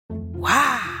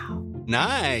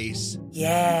Nice.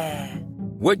 Yeah.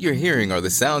 What you're hearing are the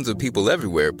sounds of people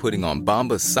everywhere putting on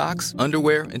Bombas socks,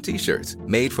 underwear, and T-shirts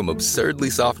made from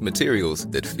absurdly soft materials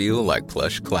that feel like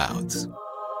plush clouds.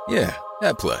 Yeah,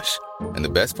 that plush. And the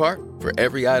best part? For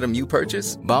every item you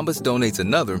purchase, Bombas donates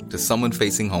another to someone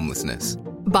facing homelessness.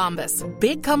 Bombas.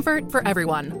 Big comfort for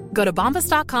everyone. Go to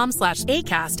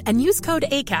bombas.com/ACAST and use code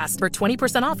ACAST for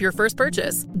 20% off your first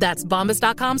purchase. That's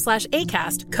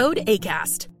bombas.com/ACAST. Code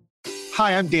ACAST.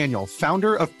 Hi, I'm Daniel,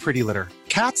 founder of Pretty Litter.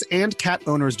 Cats and cat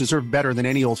owners deserve better than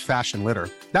any old-fashioned litter.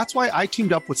 That's why I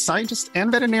teamed up with scientists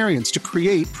and veterinarians to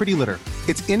create Pretty Litter.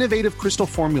 Its innovative crystal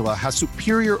formula has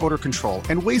superior odor control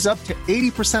and weighs up to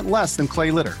 80% less than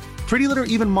clay litter. Pretty Litter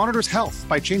even monitors health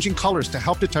by changing colors to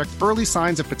help detect early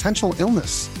signs of potential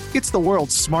illness. It's the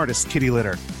world's smartest kitty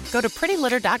litter. Go to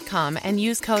prettylitter.com and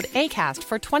use code ACAST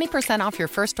for 20% off your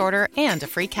first order and a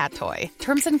free cat toy.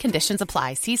 Terms and conditions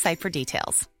apply. See site for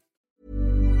details.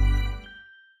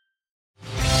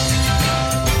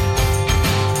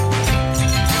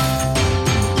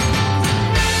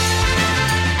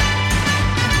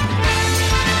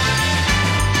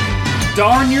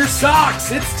 Darn your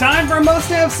socks! It's time for Most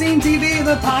Have Seen TV,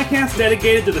 the podcast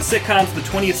dedicated to the sitcoms of the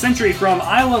 20th century. From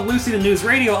I Love Lucy to News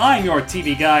Radio, I'm your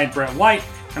TV guide, Brett White.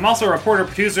 I'm also a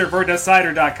reporter-producer for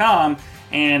DeCider.com,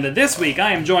 and this week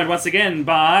I am joined once again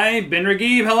by Ben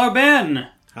Ragib. Hello, Ben!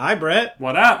 Hi, Brett.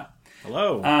 What up?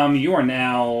 Hello. You are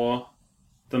now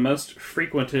the most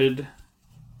frequented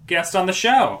guest on the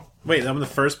show. Wait, I'm the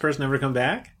first person ever to come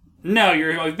back? No,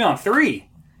 you've been on 3.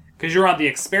 Because you're on the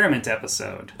experiment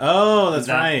episode. Oh, that's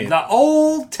right. The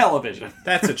old television.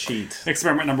 That's a cheat.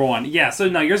 Experiment number 1. Yeah, so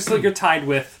no, you're tied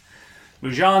with...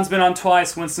 Mujan's been on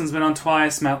twice, Winston's been on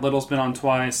twice, Matt Little's been on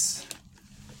twice,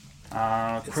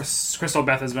 Crystal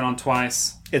Beth has been on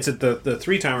twice. It's at the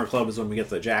 3-timer club is when we get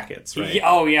the jackets, right?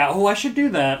 Yeah, oh, I should do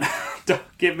that. Don't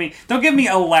give me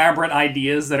elaborate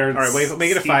ideas that are... All right, wait,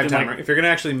 make it a 5-timer. If you're going to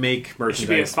actually make merchandise... It should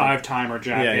be a 5-timer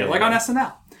jacket, yeah, on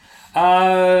SNL.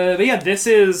 But yeah, this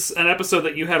is an episode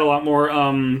that you had a lot more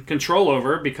control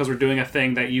over because we're doing a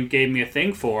thing that you gave me a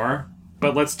thing for.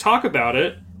 But let's talk about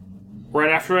it right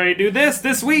after I do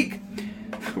this week.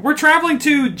 We're traveling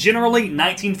to generally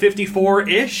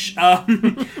 1954-ish.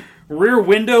 Rear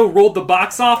Window ruled the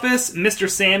box office, Mr.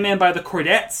 Sandman by the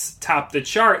Chordettes topped the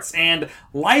charts, and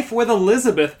Life with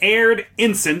Elizabeth aired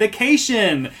in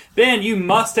syndication. Ben, you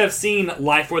must have seen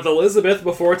Life with Elizabeth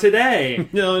before today.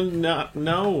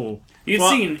 No. You'd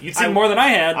seen more than I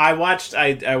had. I watched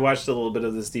a little bit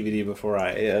of this DVD before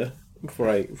I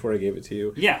gave it to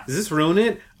you. Yeah. Does this ruin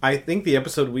it? I think the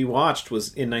episode we watched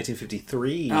was in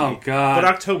 1953. Oh, God. But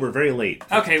October, very late.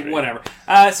 Okay, whatever.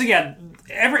 So yeah,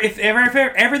 if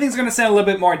everything's going to sound a little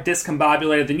bit more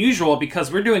discombobulated than usual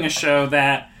because we're doing a show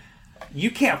that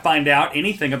you can't find out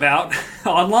anything about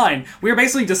online. We're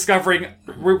basically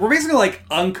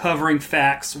uncovering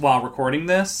facts while recording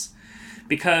this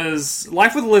because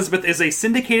Life with Elizabeth is a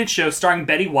syndicated show starring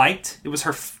Betty White. It was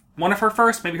one of her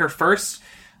first, maybe her first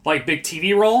big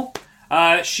TV role.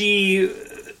 She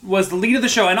was the lead of the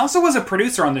show and also was a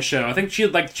producer on the show. I think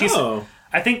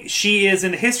I think she is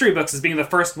in the history books as being the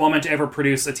first woman to ever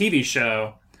produce a TV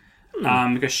show.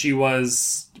 Because she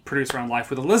was producer on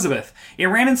Life with Elizabeth. It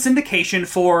ran in syndication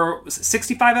for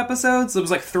 65 episodes. It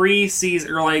was 3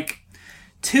 seasons, or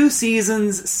 2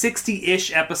 seasons,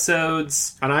 60-ish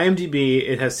episodes. On IMDb,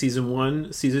 it has season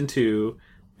 1, season 2,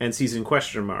 and season ?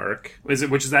 Which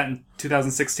is that in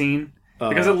 2016?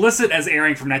 Because it lists it as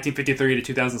airing from 1953 to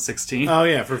 2016. Oh,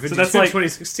 yeah, for 52 to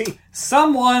 2016.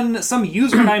 Some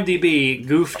user on IMDb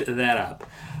goofed that up.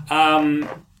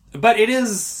 But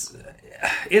it's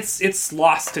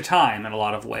lost to time in a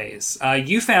lot of ways.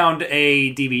 You found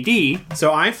a DVD. So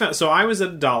I was at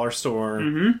a dollar store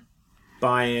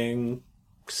buying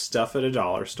stuff at a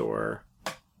dollar store.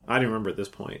 I don't remember at this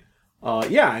point.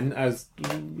 And I was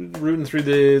rooting through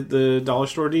the dollar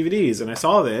store DVDs, and I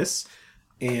saw this.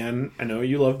 And I know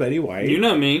you love Betty White. You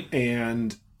know me.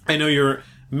 And I know your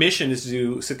mission is to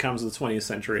do sitcoms of the 20th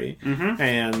century. Mm-hmm.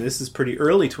 And this is pretty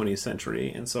early 20th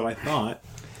century. And so I thought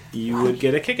you would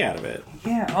get a kick out of it.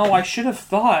 Yeah. Oh, I should have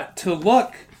thought to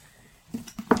look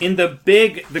in the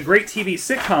great TV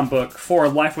sitcom book for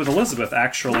Life with Elizabeth,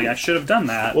 actually. I should have done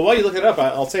that. Well, while you look it up,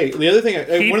 I'll say the other thing.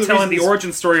 Keep telling the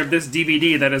origin story of this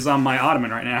DVD that is on my ottoman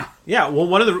right now. Yeah, well,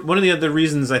 one of the other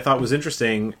reasons I thought was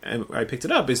interesting, and I picked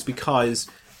it up, is because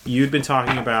you'd been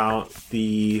talking about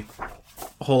the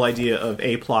whole idea of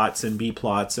A plots and B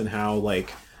plots, and how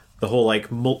the whole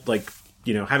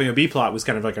having a B plot was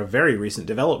kind of a very recent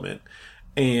development.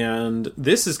 And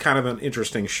this is kind of an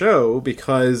interesting show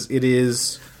because it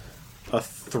is a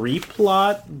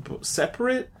 3-plot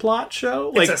separate plot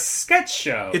show. It's a sketch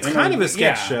show. It's kind of a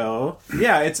sketch show.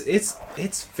 Yeah,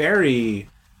 it's very,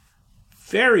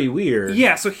 very weird.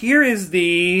 Yeah, so here is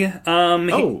the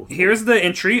here's the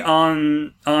entry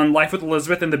on Life with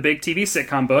Elizabeth in the Big TV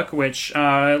Sitcom Book, which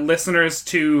listeners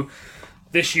to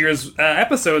this year's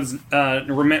episodes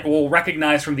will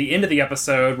recognize from the end of the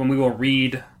episode when we will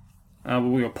read,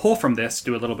 we will pull from this,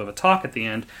 do a little bit of a talk at the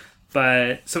end.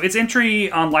 But so its entry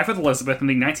on Life with Elizabeth in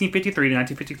the 1953 to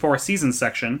 1954 season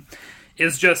section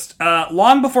is just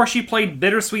long before she played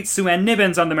bittersweet Sue Ann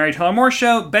Nibbins on the Mary Tyler Moore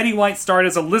Show, Betty White starred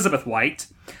as Elizabeth White,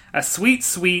 a sweet,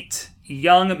 sweet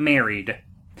young married.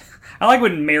 I like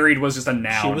when married was just a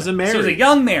noun. She was a married. She was a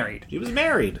young married. She was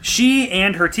married. She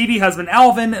and her TV husband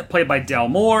Alvin, played by Del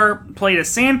Moore, played a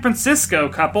San Francisco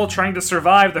couple trying to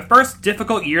survive the first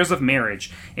difficult years of marriage.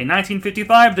 In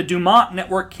 1955, the Dumont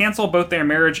Network canceled both their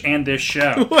marriage and this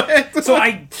show. What? So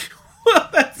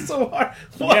That's so hard.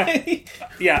 Why?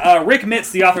 Yeah, Rick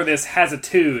Mitz, the author of this, has a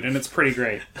tude, and it's pretty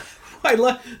great.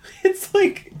 It's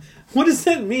like, what does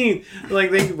that mean? Like,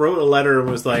 they wrote a letter and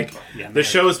was like, the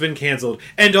show's been canceled,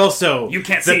 and also, you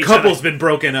can't see the each couple's other. been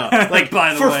broken up. Like,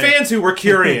 By the for way. fans who were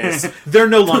curious, they're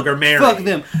no longer married. Fuck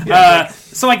them.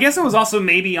 So I guess it was also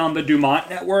maybe on the Dumont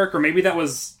Network, or maybe that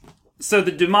was... So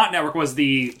the Dumont Network was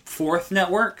the fourth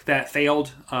network that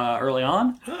failed early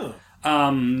on. Oh.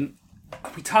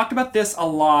 We talked about this a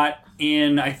lot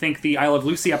in, I think, the I Love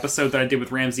Lucy episode that I did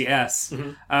with Ramsey S.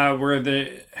 Where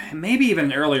maybe even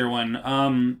an earlier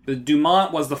one, the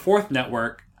Dumont was the fourth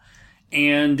network,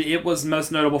 and it was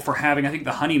most notable for having, I think,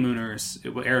 The Honeymooners.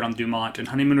 It aired on Dumont, and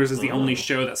Honeymooners is the only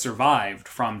show that survived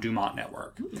from Dumont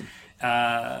Network.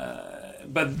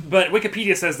 But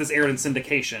Wikipedia says this aired in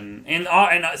syndication, and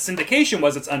syndication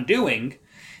was its undoing,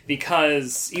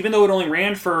 because even though it only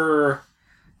ran for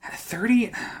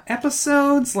 30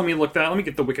 episodes? Let me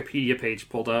get the Wikipedia page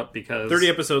pulled up, because... 30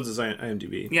 episodes is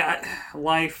IMDb. Yeah,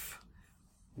 Life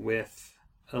with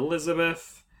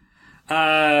Elizabeth.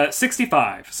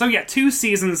 65. So yeah, 2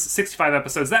 seasons, 65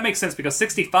 episodes. That makes sense, because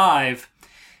 65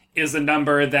 is the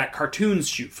number that cartoons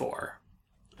shoot for.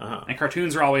 Uh-huh. And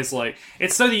cartoons are always like...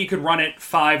 It's so that you could run it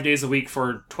 5 days a week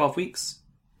for 12 weeks.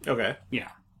 Okay. Yeah.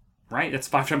 Right? That's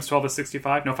 5 times 12 is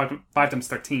 65? No, 5 times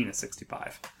 13 is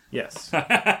 65. Yes.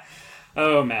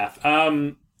 Oh, math.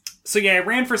 So yeah, it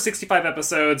ran for 65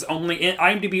 episodes.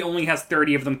 IMDb only has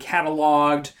 30 of them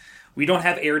cataloged. We don't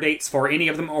have air dates for any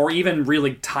of them, or even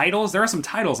really titles. There are some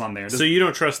titles on there. So you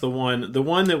don't trust the one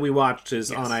that we watched is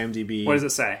on IMDb. What does it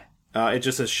say? It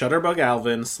just says Shutterbug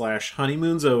Alvin /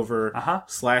 Honeymoon's Over /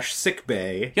 Sick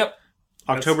Bay. Yep.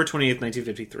 October 28th,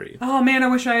 1953. Oh man, I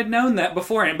wish I had known that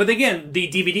beforehand. But again, the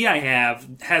DVD I have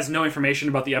has no information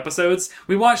about the episodes.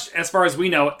 We watched, as far as we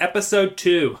know, episode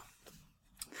 2.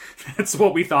 That's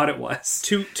what we thought it was.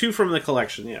 Two from the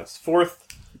collection, yes. Fourth,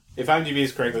 if IMDb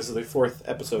is correct, this is the 4th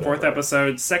episode.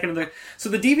 Episode, second of the... So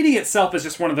the DVD itself is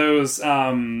just one of those,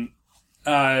 the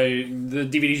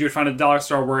DVDs you would find at the dollar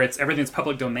store where everything's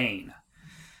public domain.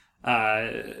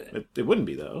 It wouldn't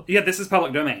be, though. Yeah, this is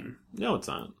public domain. No, it's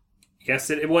not.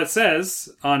 Yes, it says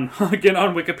on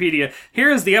Wikipedia. Here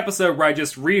is the episode where I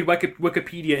just read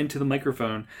Wikipedia into the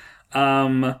microphone.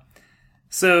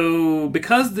 So,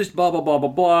 because this blah, blah, blah, blah,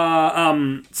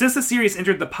 blah, since the series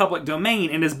entered the public domain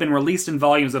and has been released in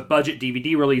volumes of budget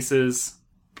DVD releases,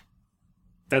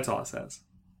 that's all it says.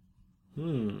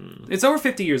 It's over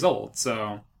 50 years old,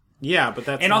 so... Yeah, but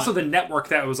that's also the network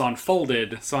that it was on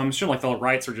folded, so I'm sure like the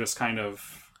rights are just kind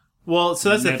of... Well, so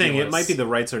that's nebulous. The thing. It might be the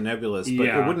rights are nebulous, but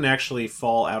Yeah. it wouldn't actually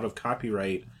fall out of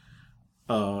copyright.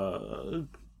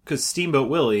 Because Steamboat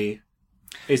Willie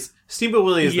is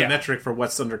the metric for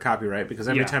what's under copyright. Because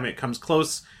every time it comes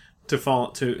close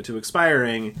to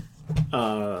expiring,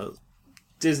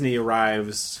 Disney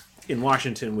arrives in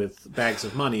Washington with bags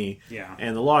of money,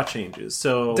 and the law changes.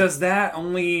 So does that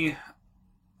only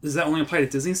apply to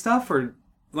Disney stuff, or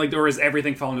is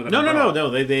everything falling under that? No.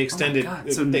 They extended.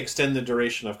 They extend the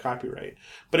duration of copyright,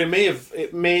 but it may.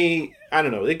 I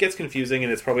don't know. It gets confusing,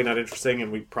 and it's probably not interesting,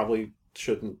 and we probably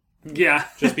shouldn't. Yeah,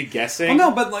 just be guessing.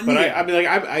 Well, no, but I mean, I'd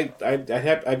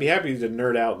be happy to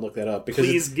nerd out and look that up, because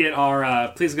please get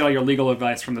all your legal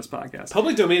advice from this podcast.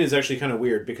 Public domain is actually kind of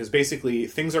weird, because basically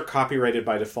things are copyrighted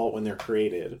by default when they're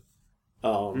created.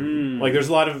 Like there's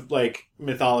a lot of like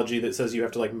mythology that says you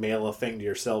have to like mail a thing to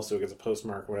yourself so it gets a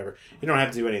postmark or whatever. You don't have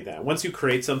to do any of that. Once you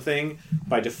create something,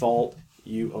 by default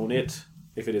you own it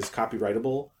if it is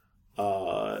copyrightable.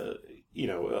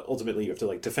 Ultimately you have to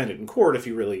like defend it in court if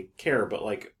you really care, but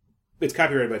like it's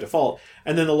copyrighted by default.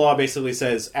 And then the law basically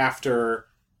says after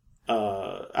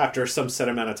after some set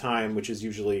amount of time, which is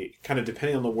usually kind of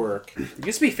depending on the work. It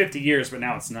used to be 50 years, but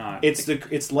now it's not.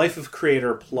 It's life of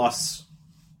creator plus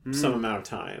some amount of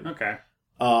time. Okay.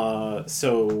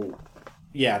 So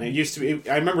yeah, and it used to be.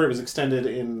 I remember it was extended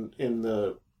in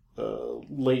the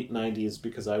late 90s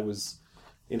because I was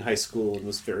in high school and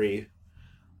was very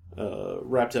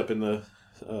wrapped up in the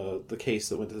case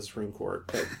that went to the Supreme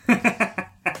Court.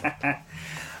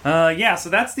 Yeah, so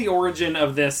that's the origin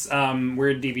of this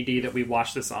weird DVD that we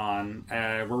watched this on.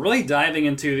 We're really diving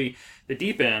into the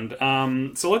deep end.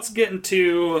 So let's get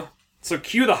into... So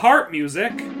cue the harp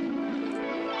music.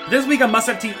 This week on Must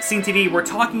Have Seen TV, we're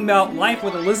talking about Life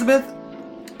with Elizabeth.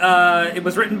 It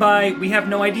was written by We Have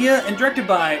No Idea and directed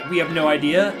by We Have No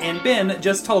Idea. And Ben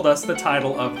just told us the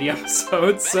title of the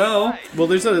episode, so... Well,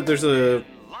 there's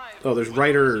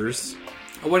writers...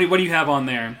 What do you have on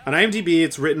there? On IMDb,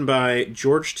 it's written by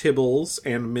George Tibbles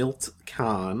and Milt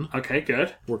Kahn. Okay,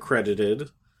 good. Were credited.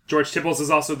 George Tibbles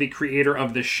is also the creator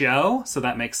of the show, so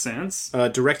that makes sense.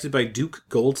 Directed by Duke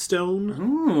Goldstone.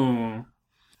 Ooh.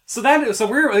 So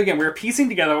we're piecing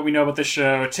together what we know about the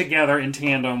show together in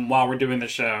tandem while we're doing the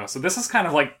show. So this is kind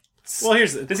of like... Well,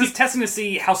 this is testing to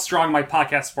see how strong my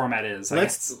podcast format is.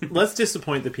 Let's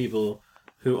disappoint the people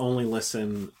who only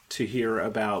listen to hear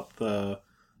about the...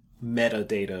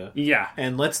 metadata. Yeah.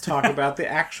 And let's talk about the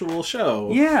actual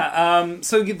show. Yeah.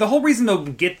 So the whole reason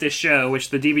to get this show, which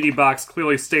the DVD box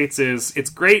clearly states, is it's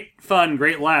great fun,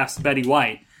 great laughs, Betty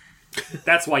White.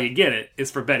 That's why you get it, is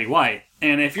for Betty White.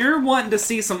 And if you're wanting to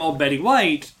see some old Betty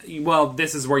White, well,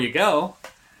 this is where you go.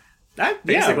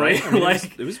 Basically. Yeah, right? I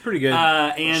mean, it was pretty good.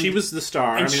 And she was the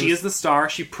star. And she is the star.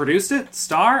 She produced it.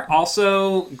 Star.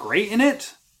 Also great in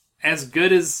it. As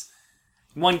good as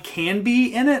one can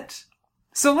be in it.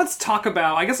 So let's talk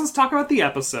about the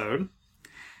episode.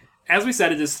 As we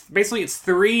said, it's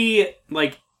 3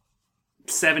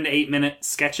 7 to 8 minute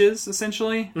sketches,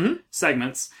 essentially,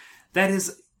 segments, that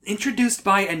is introduced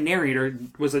by a narrator.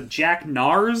 Was it Jack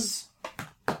Nars?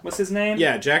 What's his name?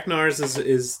 Yeah, Jack Nars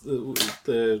is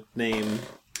the name.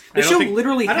 The show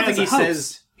literally has a host.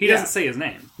 Says, he doesn't say his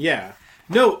name. Yeah.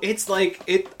 No, it's like,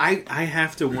 I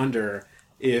have to wonder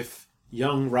if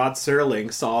young Rod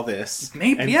Serling saw this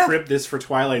and cribbed this for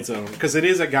Twilight Zone, because it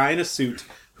is a guy in a suit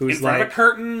who's in front of a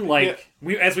curtain,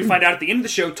 as we find out at the end of the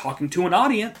show, talking to an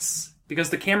audience, because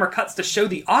the camera cuts to show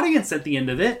the audience at the end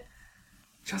of it.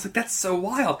 I was like, that's so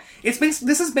wild. This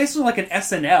is basically like an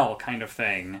SNL kind of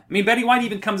thing. I mean, Betty White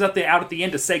even comes out at the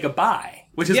end to say goodbye,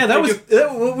 which is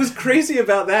what was crazy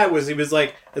about that was he was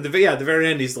like at the very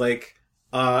end he's like,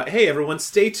 hey everyone,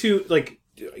 stay tuned. Like,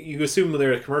 you assume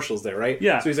there are commercials there, right?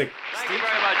 Yeah. So he's like, thank you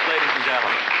very much, ladies and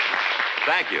gentlemen.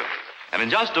 Thank you. And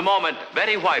in just a moment,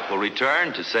 Betty White will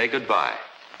return to say goodbye.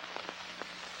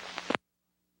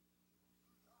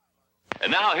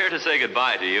 And now, here to say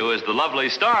goodbye to you is the lovely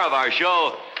star of our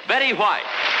show, Betty White.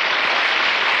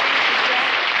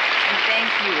 And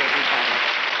thank you, everybody.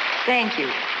 Thank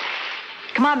you.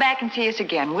 Come on back and see us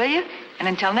again, will you? And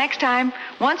until next time,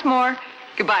 once more,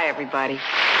 goodbye, everybody.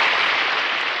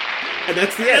 And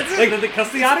that's the end.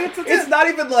 Because the audience. It's not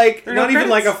even like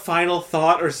a final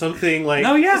thought or something like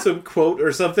some quote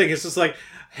or something. It's just like,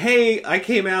 hey, I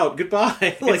came out. Goodbye.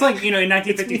 It's like, in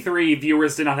 1953,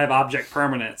 viewers did not have object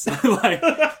permanence.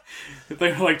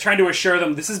 They're like trying to assure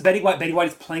them this is Betty White. Betty White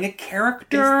is playing a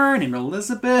character named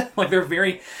Elizabeth. Like, they're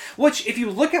very. Which, if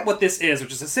you look at what this is,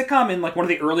 which is a sitcom in like one of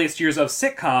the earliest years of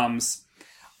sitcoms,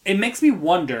 it makes me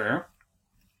wonder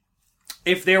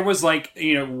if there was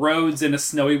roads in a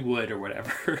snowy wood or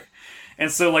whatever. And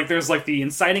so there's the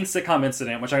inciting sitcom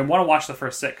incident, which I want to watch the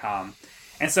first sitcom.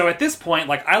 And so at this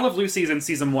point, I Love Lucy's in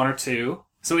season 1 or 2.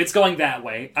 So it's going that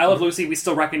way. I Love Lucy we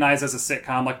still recognize as a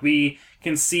sitcom. We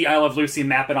can see I Love Lucy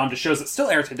map it onto shows that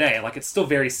still air today. It's still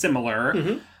very similar.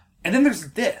 Mm-hmm. And then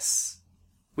there's this,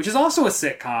 which is also a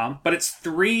sitcom, but it's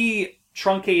 3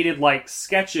 truncated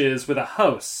sketches with a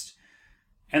host.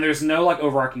 And there's no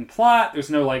overarching plot. There's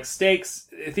no stakes.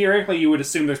 Theoretically, you would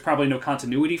assume there's probably no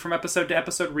continuity from episode to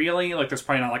episode. Really, there's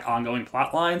probably not ongoing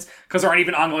plot lines, because there aren't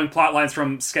even ongoing plot lines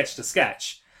from sketch to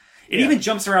sketch. It even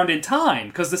jumps around in time,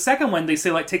 because the second one they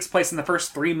say takes place in the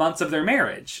first 3 months of their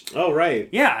marriage. Oh right,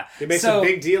 yeah. They make a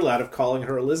big deal out of calling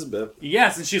her Elizabeth.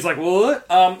 Yes, and she's like, what?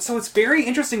 So it's very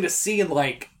interesting to see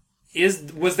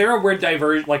was there a weird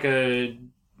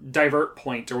divert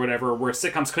point or whatever where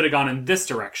sitcoms could have gone in this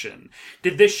direction?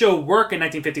 Did this show work in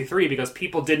 1953 because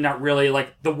people did not really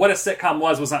what a sitcom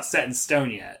was not set in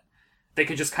stone yet? They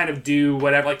could just kind of do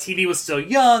whatever. TV was still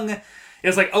young.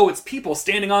 It was it's people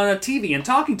standing on a TV and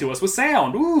talking to us with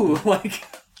sound. Ooh,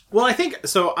 Well, I think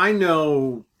so. I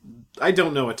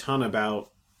don't know a ton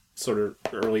about sort of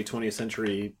early 20th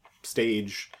century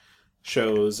stage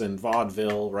shows and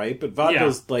vaudeville, right? But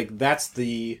vaudeville's like that's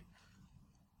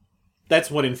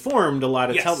what informed a lot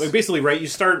of basically, right? You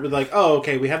start with like, oh,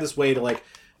 okay, we have this way to like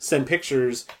send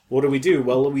pictures. What do we do?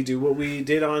 Well, we do what we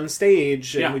did on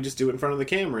stage, and we just do it in front of the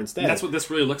camera instead. And that's what this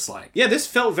really looks like. Yeah, this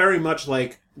felt very much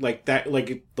like that,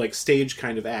 like stage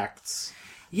kind of acts.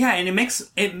 Yeah, and it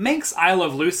makes I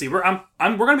Love Lucy. We're going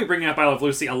to be bringing up I Love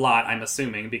Lucy a lot, I'm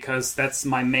assuming, because that's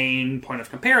my main point of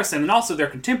comparison, and also they're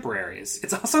contemporaries.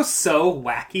 It's also so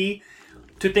wacky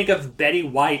to think of Betty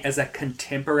White as a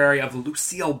contemporary of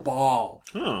Lucille Ball.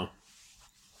 Oh,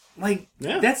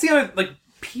 that's the other like.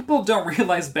 People don't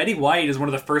realize Betty White is one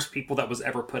of the first people that was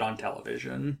ever put on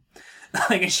television.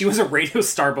 Like, and she was a radio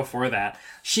star before that.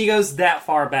 She goes that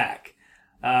far back.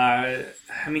 I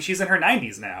mean, she's in her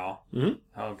 90s now.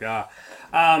 Mm-hmm. Oh, God.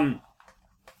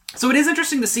 So it is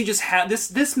interesting to see just how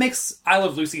this makes I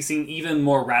Love Lucy seem even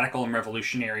more radical and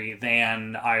revolutionary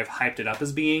than I've hyped it up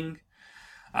as being.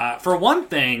 For one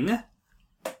thing,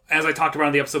 as I talked about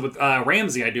in the episode with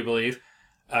Ramsey, I do believe,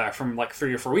 from like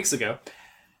 3 or 4 weeks ago,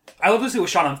 I Love Lucy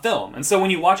was shot on film, and so when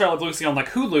you watch I Love Lucy on like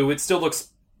Hulu, it still looks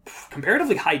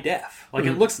comparatively high def. Like,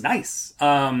 it looks nice.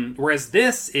 Whereas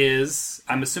this is,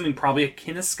 I'm assuming, probably a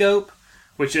kinescope,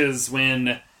 which is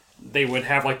when they would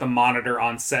have like the monitor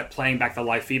on set playing back the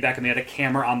live feedback, and they had a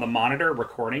camera on the monitor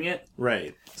recording it.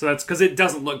 right. So that's because it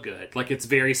doesn't look good. Like, it's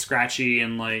very scratchy,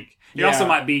 and like it also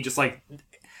might be just like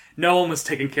no one was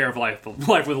taking care of Life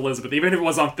with Elizabeth. Even if it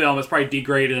was on film, it's probably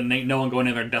degraded, and ain't no one going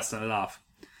in there and dusting it off.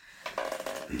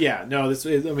 Yeah, no, this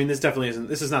definitely isn't.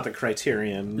 This is not the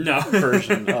Criterion No.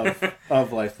 version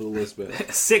of Life with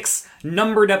Elizabeth. 6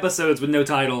 numbered episodes with no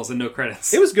titles and no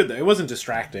credits. It was good though. It wasn't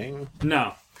distracting.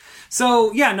 No.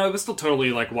 So, yeah, no, it was still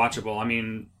totally, like, watchable. I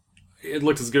mean, it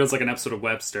looked as good as, like, an episode of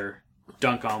Webster.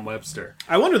 Dunk on Webster.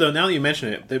 I wonder, though, now that you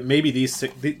mention it, that maybe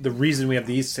the reason we have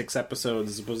these 6 episodes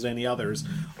as opposed to any others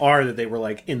are that they were,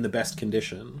 like, in the best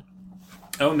condition.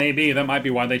 Oh, maybe. That might be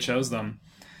why they chose them.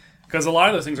 Because a lot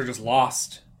of those things are just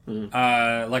lost.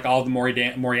 Like all the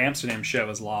Maury Amsterdam show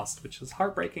is lost, which is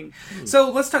heartbreaking. So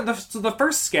let's talk. The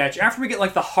first sketch, after we get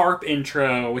like the harp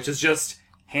intro, which is just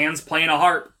hands playing a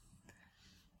harp.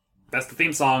 That's the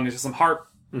theme song. It's just some harp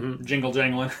jingle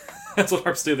jangling. That's what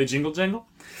harps do. They jingle jangle.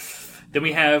 Then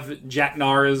we have Jack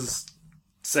Narrs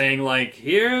saying like,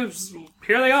 here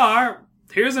they are.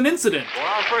 Here's an incident. For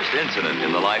our first incident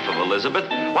in the life of Elizabeth,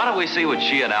 why don't we see what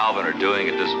she and Alvin are doing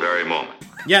at this very moment?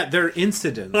 Yeah, they're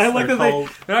incidents. I like that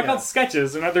they're not called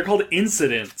sketches. They're called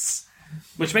incidents.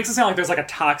 Which makes it sound like there's like a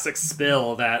toxic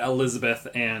spill that Elizabeth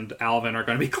and Alvin are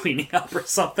going to be cleaning up or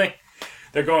something.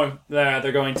 They're going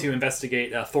to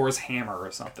investigate Thor's hammer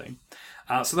or something.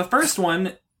 So the first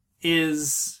one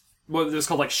is what it was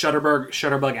called, like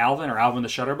Shutterbug Alvin, or Alvin the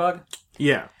Shutterbug.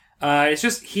 Yeah. It's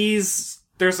just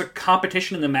there's a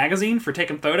competition in the magazine for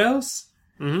taking photos,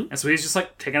 and so he's just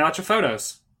like taking a bunch of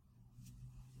photos.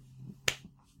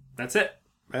 That's it.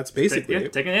 That's basically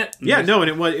it. Taking it. Yeah, no,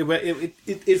 and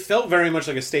it felt very much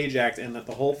like a stage act, and that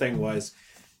the whole thing was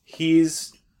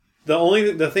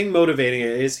the thing motivating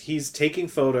it is he's taking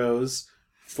photos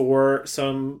for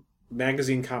some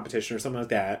magazine competition or something like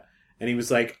that, and he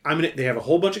was like, they have a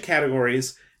whole bunch of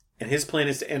categories, and his plan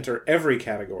is to enter every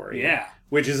category. Yeah.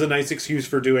 Which is a nice excuse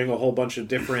for doing a whole bunch of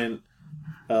different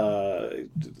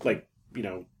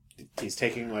he's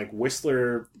taking like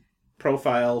Whistler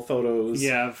profile photos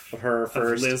of her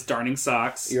first. Of Liz darning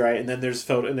socks. You're right, and then there's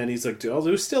and then he's like, I'll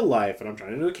do still life, and I'm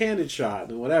trying to do a candid shot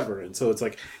and whatever. And so it's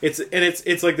like it's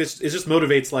like this. It just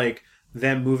motivates like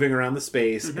them moving around the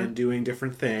space and doing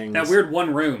different things. That weird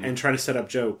one room and trying to set up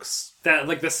jokes. That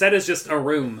like the set is just a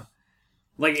room,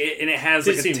 and it has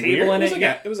like a table in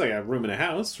it. It was like a room in a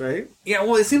house, right? Yeah,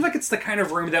 well, it seems like it's the kind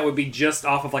of room that would be just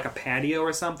off of like a patio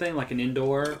or something, like an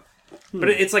indoor. But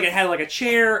it's like it had like a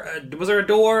chair. Was there a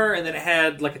door? And then it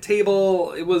had like a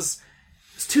table. It was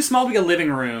too small to be a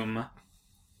living room,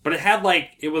 but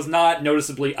it was not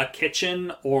noticeably a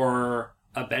kitchen or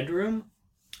a bedroom.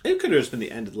 It could have just been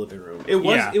the end of the living room. It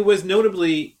was. Yeah. It was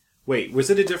notably. Wait, was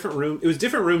it a different room? It was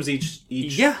different rooms each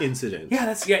incident.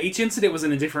 Yeah, each incident was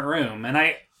in a different room, and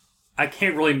I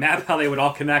can't really map how they would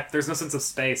all connect. There's no sense of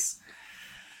space.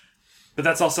 But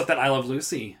that's all stuff that I Love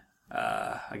Lucy,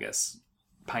 I guess,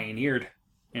 pioneered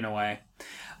in a way.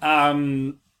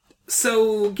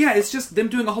 So yeah, it's just them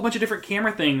doing a whole bunch of different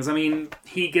camera things. I mean,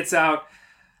 he gets out.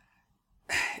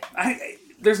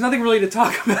 There's nothing really to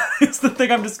talk about. It's the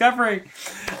thing I'm discovering.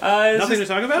 Nothing to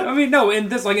talk about? I mean, no. In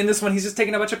this one, he's just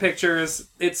taking a bunch of pictures.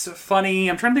 It's funny.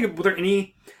 I'm trying to think of were there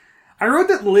any. I wrote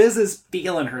that Liz is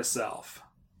feeling herself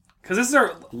Because this is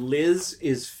her... Liz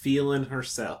is feeling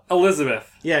herself.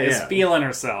 Elizabeth is yeah. feeling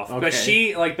herself. But Okay.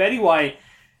 she, like Betty White,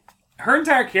 her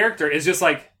entire character is just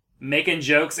like making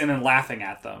jokes and then laughing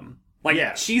at them. Like,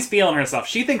 Yeah. she's feeling herself.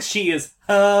 She thinks she is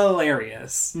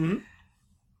hilarious. Mhm.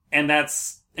 And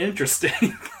that's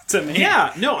interesting to me.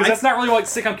 Yeah, no, Because that's not really what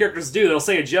sitcom characters do. They'll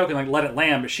say a joke and like let it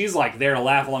land, but she's like there to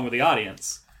laugh along with the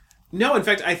audience. No, in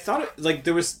fact, I thought like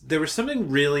there was something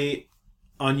really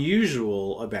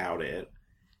unusual about it.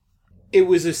 It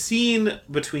was a scene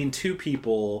between two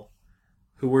people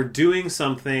who were doing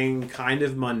something kind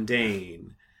of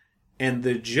mundane, and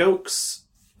the jokes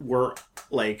were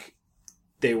like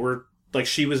they were like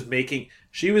she was making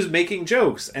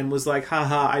jokes and was like,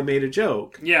 haha, I made a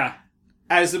joke. Yeah.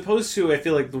 As opposed to, I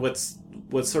feel like what's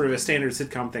sort of a standard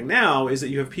sitcom thing now is that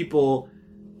you have people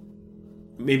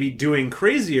maybe doing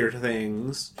crazier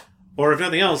things, or if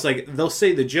nothing else, like they'll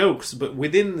say the jokes, but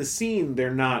within the scene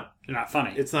they're not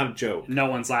funny. It's not a joke. No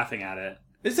one's laughing at it.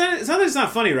 It's not that it's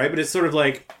not funny, right? But it's sort of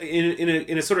like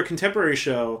in a sort of contemporary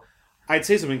show, I'd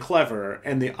say something clever,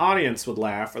 and the audience would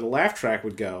laugh, or the laugh track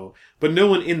would go, but no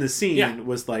one in the scene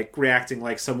was like reacting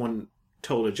like someone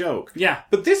told a joke. Yeah.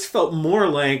 But this felt more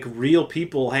like real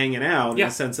people hanging out in the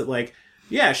sense that, like,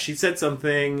 yeah, she said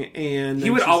something, and he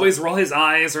would always roll his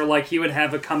eyes, or like he would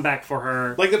have a comeback for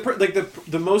her. Like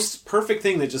the most perfect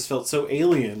thing that just felt so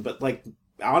alien, but like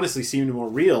honestly seemed more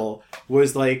real,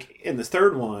 was like in the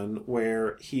third one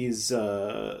where he's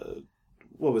what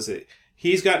was it?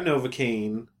 He's got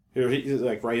Novocaine. He's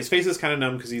like, right, his face is kind of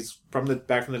numb because he's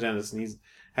back from the dentist, and he's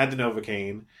had the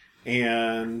Novocaine,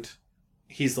 and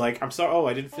he's like, I'm sorry,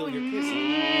 I didn't feel your kiss.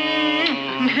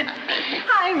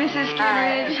 Hi, Mrs.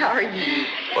 Kittredge. How are you?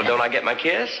 Well, don't I get my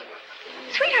kiss?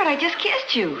 Sweetheart, I just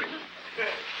kissed you.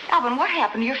 Alvin, what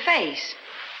happened to your face?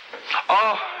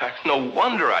 Oh, no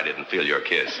wonder I didn't feel your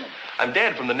kiss. I'm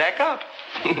dead from the neck up.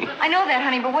 I know that,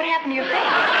 honey, but what happened to your face?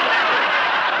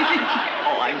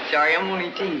 Oh, I'm sorry. I'm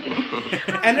only teasing.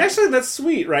 And actually, that's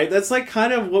sweet, right? That's like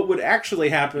kind of what would actually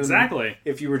happen. Exactly.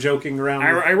 If you were joking around.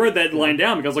 I wrote that line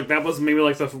down because like that was maybe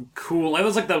like the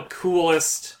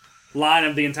coolest line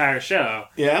of the entire show.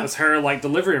 Yeah. It was her like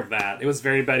delivery of that. It was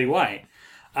very Betty White.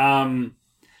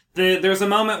 There's a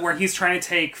moment where he's trying to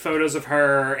take photos of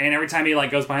her, and every time he like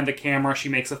goes behind the camera, she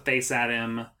makes a face at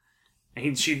him.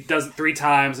 And she does it 3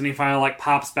 times, and he finally like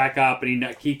pops back up,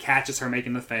 and he catches her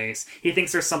making the face. He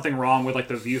thinks there's something wrong with like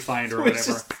the viewfinder or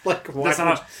whatever. That's not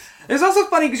much. It's also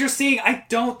funny because you're seeing. I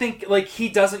don't think like he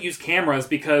doesn't use cameras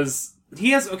because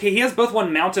he has both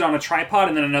one mounted on a tripod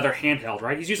and then another handheld,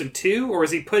 right? He's using 2, or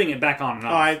is he putting it back on and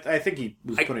off? Oh, I think he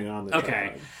was putting it on the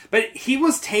tripod. But he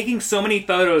was taking so many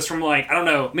photos from like, I don't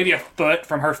know, maybe a foot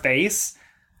from her face.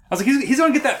 I was like, he's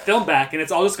going to get that film back, and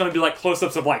it's all just going to be like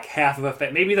close-ups of like half of a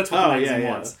face. Maybe that's what the magazine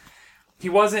wants. He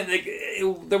wasn't, like,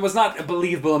 there was not a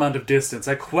believable amount of distance.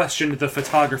 I questioned the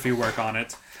photography work on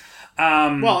it.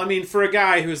 Well, I mean, for a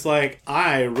guy who's like,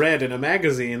 I read in a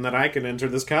magazine that I could enter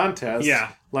this contest.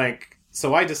 Yeah. Like,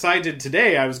 so I decided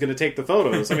today I was going to take the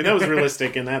photos. I mean, that was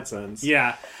realistic in that sense.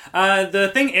 Yeah.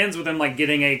 The thing ends with him, like,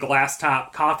 getting a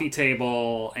glass-top coffee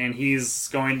table, and he,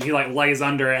 like, lays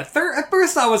under it. At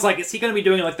first I was like, is he going to be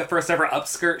doing, like, the first ever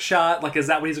upskirt shot? Like, is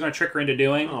that what he's going to trick her into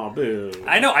doing? Oh, boo.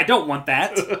 I know, I don't want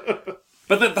that.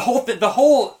 But the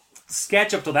whole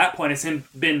sketch up to that point has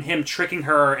been him tricking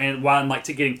her and while like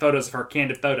to getting photos of her,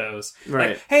 candid photos.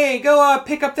 Right. Like, hey, go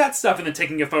pick up that stuff, and then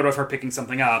taking a photo of her picking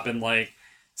something up and like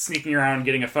sneaking around and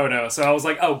getting a photo. So I was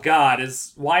like, oh god,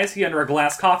 why is he under a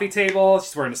glass coffee table?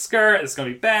 She's wearing a skirt, it's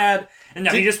gonna be bad. And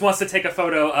now he just wants to take a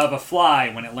photo of a fly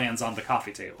when it lands on the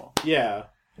coffee table. Yeah.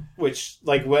 Which,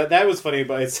 like, that was funny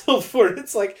by itself, where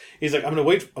it's like, he's like, I'm gonna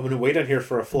wait on here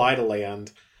for a fly to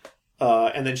land.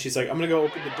 And then she's like, I'm gonna go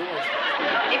open the door.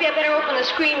 Maybe I better open the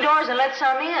screen doors and let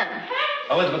some in.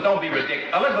 Elizabeth, don't be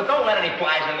ridiculous. Elizabeth, don't let any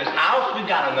flies in this house. We've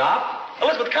got enough.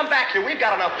 Elizabeth, come back here. We've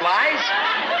got enough flies.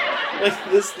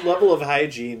 Like, this level of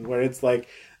hygiene where it's like,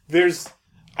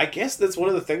 I guess that's one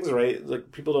of the things, right?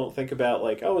 Like, people don't think about,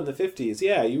 like, oh, in the 50s,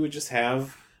 yeah, you would just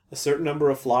have a certain number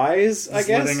of flies, I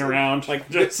guess. Living around. Like,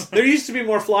 there used to be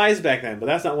more flies back then, but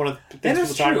that's not one of the things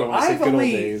people talk about when they say good old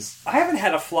days. I haven't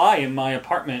had a fly in my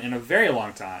apartment in a very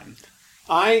long time.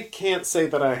 I can't say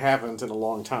that I haven't in a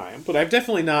long time, but I've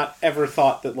definitely not ever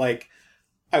thought that, like,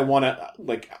 I want to,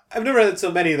 like, I've never had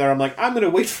so many that I'm like, I'm going to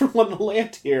wait for one to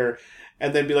land here,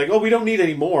 and then be like, oh, we don't need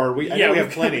any more. I know we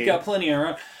have plenty. We've got plenty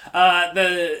around.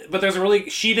 But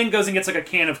there's she then goes and gets, like, a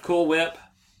can of Cool Whip,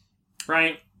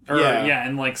 right?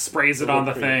 And, like, sprays it on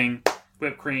the thing.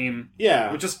 Whipped cream.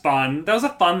 Yeah. Which is fun. That was a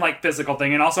fun, like, physical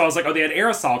thing. And also, I was like, oh, they had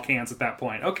aerosol cans at that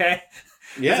point. Okay.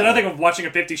 Yeah. That's another thing of watching a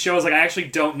 50s show is like I actually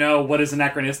don't know what is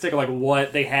anachronistic or like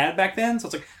what they had back then. So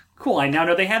it's like, cool, I now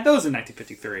know they had those in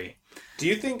 1953. Do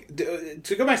you think,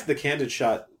 to go back to the candid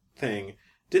shot thing,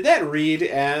 did that read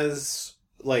as,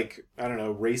 like, I don't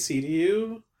know, racy to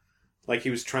you? Like he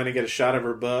was trying to get a shot of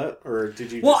her butt? Or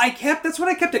did you Well, that's what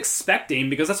I kept expecting,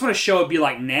 because that's what a show would be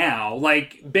like now.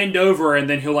 Like, bend over and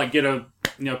then he'll, like, get a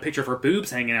picture of her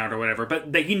boobs hanging out or whatever.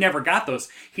 But he never got those.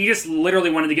 He just literally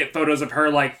wanted to get photos of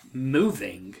her, like,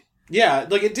 moving. Yeah,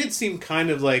 like, it did seem kind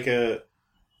of like a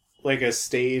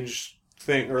stage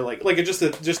thing, or like just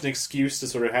an excuse to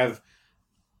sort of have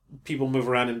people move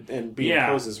around and be in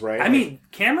poses, right? I mean,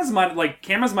 cameras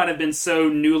might have been so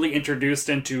newly introduced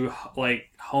into, like,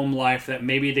 home life that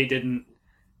maybe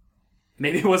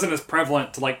it wasn't as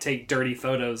prevalent to, like, take dirty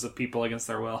photos of people against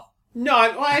their will. No,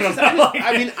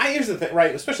 here's the thing,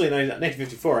 right? Especially in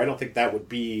 1954, I don't think that would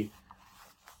be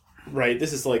right.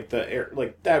 This is like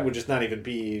that would just not even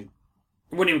be.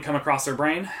 Wouldn't even come across their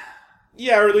brain.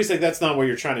 Yeah, or at least like that's not what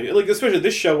you're trying to do. Like, especially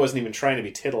this show wasn't even trying to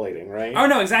be titillating, right? Oh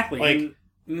no, exactly.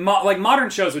 Like, modern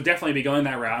shows would definitely be going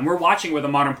that route, and we're watching with a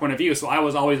modern point of view. So I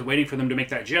was always waiting for them to make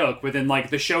that joke, but then like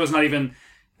the show is not even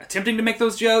attempting to make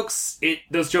those jokes.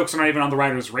 Those jokes are not even on the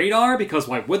writer's radar, because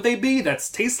why would they be?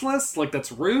 That's tasteless. Like,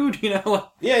 that's rude. Yeah.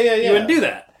 You wouldn't do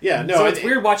that. Yeah, no. So it's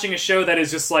weird watching a show that is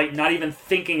just like not even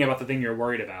thinking about the thing you're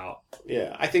worried about.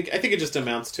 Yeah, I think it just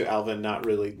amounts to Alvin not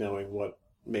really knowing what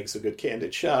makes a good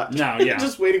candid shot. No, yeah.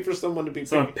 Just waiting for someone to be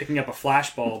picking up a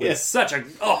flashbulb. It's such a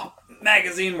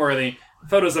magazine worthy.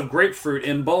 Photos of grapefruit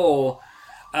in bowl.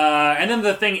 And then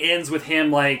the thing ends with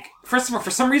him, like, first of all,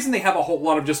 for some reason they have a whole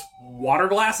lot of just water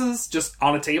glasses just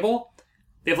on a table.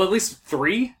 They have at least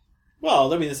 3.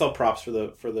 Well, I mean, it's all props for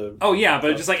the. Oh yeah,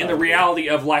 but just like in the reality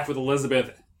of Life with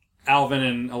Elizabeth, Alvin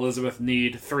and Elizabeth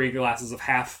need 3 glasses of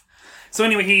half. So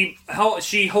anyway,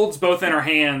 she holds both in her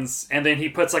hands, and then he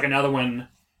puts like another one.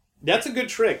 That's a good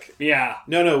trick. Yeah.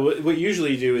 No. What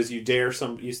usually you do is you dare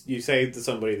you say to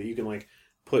somebody that you can like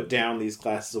put down these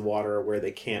glasses of water where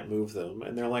they can't move them,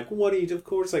 and they're like, "What? Of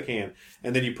course I can."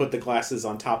 And then you put the glasses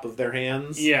on top of their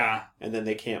hands. Yeah. And then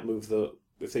they can't move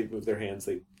if they move their hands,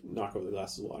 they knock over the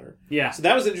glasses of water. Yeah. So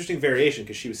that was an interesting variation,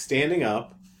 because she was standing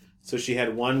up, so she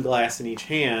had one glass in each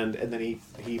hand, and then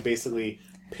he basically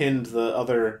pinned the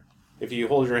other. If you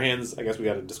hold your hands, I guess we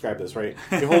got to describe this, right?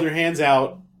 If you hold your hands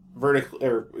out vertically,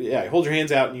 hold your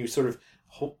hands out, and you sort of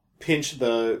pinch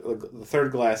the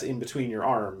third glass in between your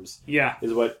arms. Yeah,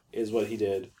 is what he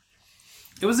did.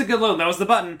 It was a good load. That was the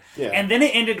button. Yeah. And then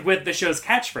it ended with the show's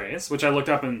catchphrase, which I looked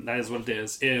up, and that is what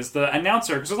it is the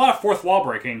announcer, because there's a lot of fourth wall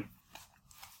breaking.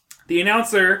 The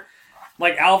announcer,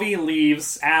 like, Alvin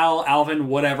leaves, Alvin,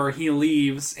 whatever, he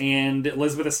leaves, and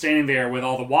Elizabeth is standing there with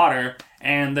all the water,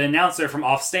 and the announcer from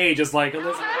off stage is like,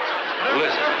 Elizabeth,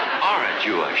 aren't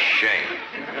you ashamed?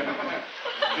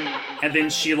 And then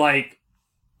she, like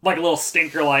a little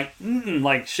stinker, like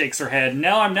shakes her head,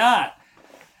 no, I'm not.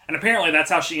 And apparently that's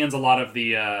how she ends a lot of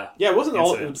the it wasn't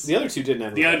incidents. all the other two didn't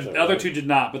end the other two did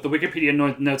not, but the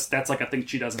Wikipedia notes that's like a thing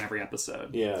she does in every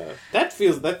episode. Yeah, that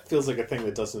feels like a thing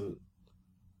that doesn't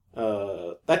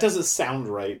sound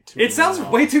right to me. It sounds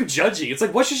way too judgy. It's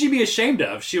like, what should she be ashamed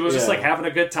of? She was just like having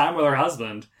a good time with her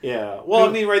husband. Yeah, well,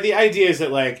 I mean, right, the idea is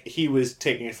that like he was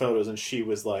taking photos and she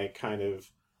was like kind of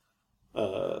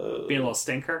being a little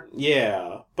stinker.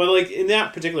 Yeah, but like in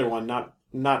that particular one, not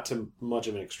to much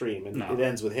of an extreme, and it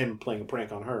ends with him playing a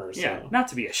prank on her. So. Yeah, not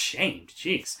to be ashamed.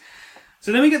 Jeez.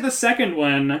 So then we get the second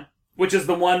one, which is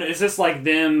the one. Is this like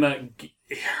them,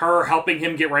 her helping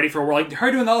him get ready for work, like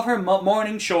her doing all of her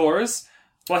morning chores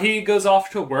while he goes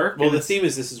off to work? Well, the theme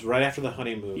is this is right after the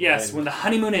honeymoon. Yes, when the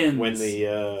honeymoon ends. When the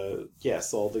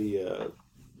all the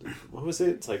what was it?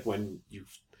 It's like when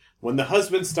the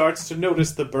husband starts to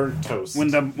notice the burnt toast. When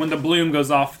the bloom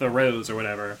goes off the rose or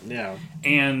whatever. Yeah.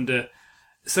 And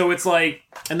so it's like...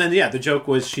 And then, the joke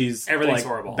was she's... Everything's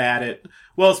horrible. Bad at...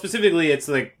 Well, specifically, it's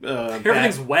like...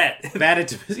 everything's wet. Bad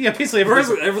at... Yeah, basically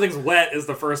everything's wet is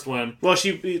the first one. Well,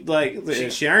 she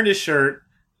ironed his shirt,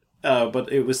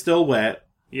 but it was still wet.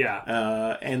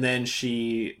 Yeah. And then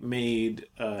she made...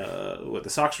 the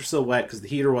socks were still wet because the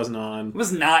heater wasn't on. I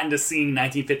was not into seeing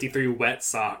 1953 wet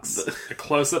socks. A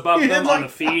close-up of them on the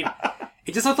feet.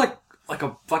 It just looked like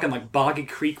a fucking like Boggy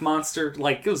Creek monster.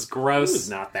 Like, it was gross. It was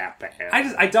not that bad.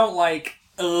 I don't like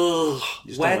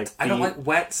wet. I don't like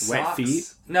wet socks. Wet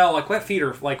feet? No, like wet feet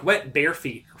or like wet bare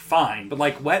feet are fine, but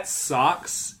like wet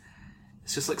socks,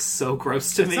 it's just like so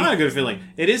gross to me. It's not a good feeling.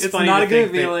 It's funny. Not to a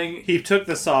good think feeling. He took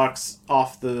the socks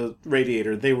off the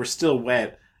radiator. They were still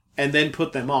wet, and then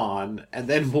put them on, and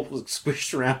then what was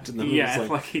squished around in the room. Yeah,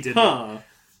 like he did. Huh.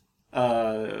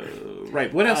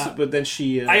 Right. What else? But then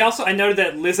she. I noted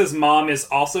that Liz's mom is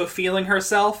also feeling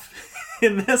herself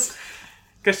in this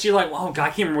because she oh god, I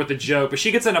can't remember what the joke, but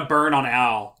she gets in a burn on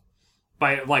Al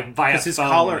via his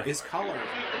phone. His collar.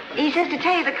 He says to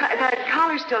tell you the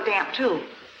collar's still damp, too.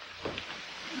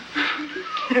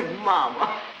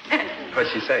 Mama.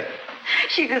 What'd she say?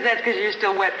 She says that's because you're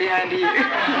still wet behind the ears.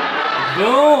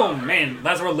 Boom! Man,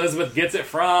 that's where Elizabeth gets it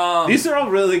from. These are all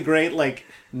really great,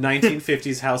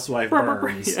 1950s housewife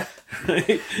burns. Yeah.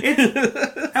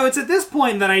 It's at this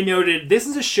point that I noted this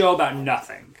is a show about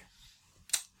nothing.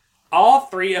 All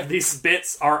three of these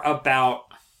bits are about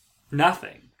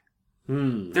nothing.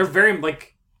 They're very,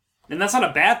 and that's not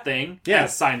a bad thing,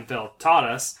 as Seinfeld taught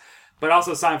us, but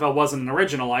also Seinfeld wasn't an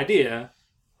original idea,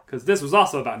 because this was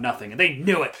also about nothing, and they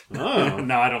knew it. Oh.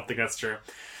 No, I don't think that's true.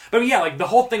 But yeah, the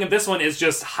whole thing of this one is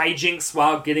just hijinks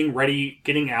while getting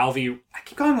Alvy. I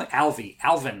keep calling him Alvy.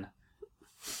 Alvin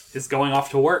is going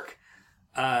off to work.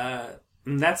 And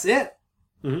that's it.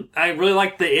 Mm-hmm. I really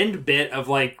like the end bit of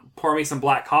pour me some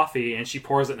black coffee, and she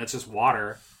pours it, and it's just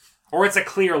water, or it's a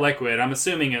clear liquid. I'm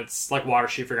assuming it's water.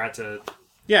 She forgot to.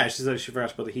 Yeah, she said she forgot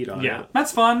to put the heat on. Yeah,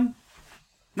 that's fun.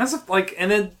 That's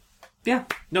and then. Yeah.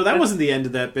 No, that wasn't the end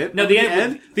of that bit. No, the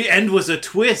end. The end was a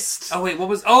twist. Oh wait, what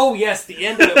was? Oh yes, the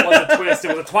end of it was a twist.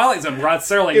 It was a Twilight Zone. Rod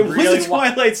Serling. It was a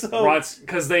Twilight Zone.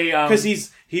 Because they because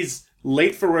he's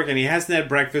late for work and he hasn't had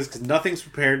breakfast because nothing's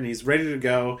prepared and he's ready to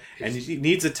go and he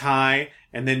needs a tie,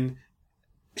 and then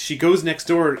she goes next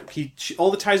door. All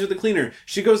the ties with the cleaner.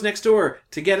 She goes next door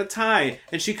to get a tie,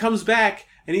 and she comes back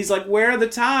and he's like, "Where are the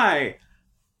tie?"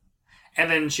 And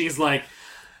then she's like,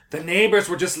 "The neighbors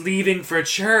were just leaving for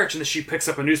church," and then she picks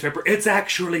up a newspaper. "It's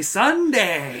actually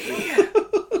Sunday."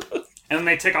 And then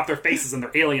they take off their faces and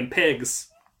they're alien pigs.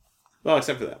 Well,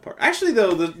 except for that part. Actually,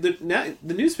 though, the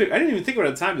newspaper, I didn't even think about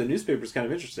it at the time, but the newspaper's kind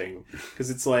of interesting. Because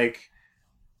it's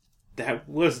that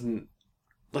wasn't,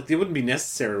 they wouldn't be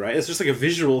necessary, right? It's just a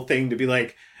visual thing to be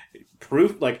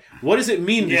proof, what does it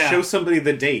mean to show somebody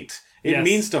the date? It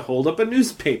means to hold up a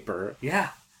newspaper.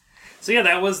 Yeah. So yeah,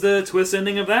 that was the twist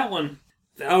ending of that one.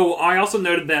 Oh, I also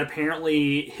noted that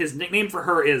apparently his nickname for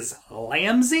her is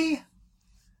Lambsy.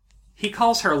 He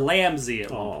calls her Lambsy at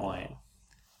one point.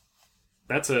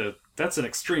 That's an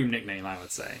extreme nickname, I would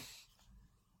say.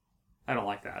 I don't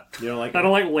like that. You don't like? I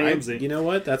don't like Lambsy. You know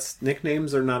what?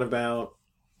 Nicknames are not about.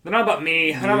 They're not about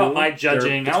me. They're not about my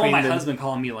judging. I don't want my husband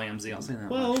calling me Lambsy. I'll say that.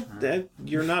 Well,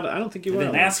 you're not. I don't think you are.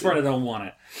 Didn't ask for it. I don't want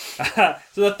it.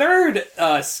 So the third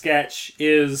sketch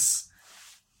is.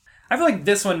 I feel like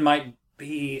this one might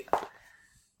be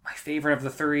my favorite of the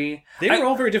three. They were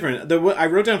all very different. I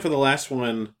wrote down for the last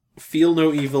one: feel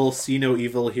no evil, see no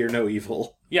evil, hear no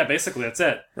evil. Yeah, basically that's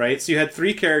it. Right? So you had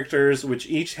three characters, which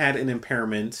each had an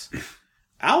impairment.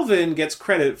 Alvin gets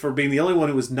credit for being the only one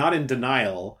who was not in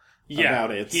denial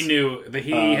about it. He knew that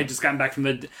he had just gotten back from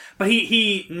the... But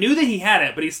he knew that he had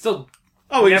it, but he still...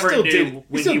 Oh, he never still knew did.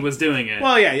 when he was doing it.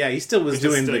 Well, yeah, he still was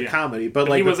doing the comedy. But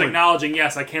he was acknowledging,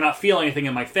 yes, I cannot feel anything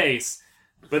in my face.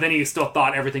 But then he still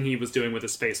thought everything he was doing with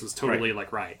his face was totally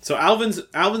right. So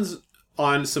Alvin's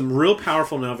on some real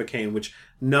powerful Novocaine, which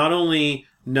not only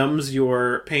numbs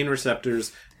your pain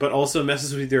receptors, but also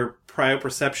messes with your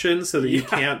proprioception so that you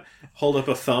can't hold up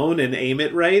a phone and aim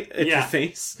it right at your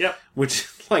face. Yep. Which,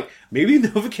 maybe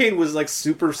Novocaine was,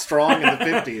 super strong in the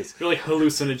 50s. Really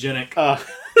hallucinogenic.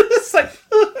 It's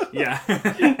yeah.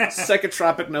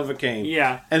 Psychotropic Novocaine.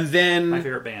 Yeah. And then... my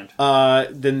favorite band.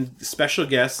 Then special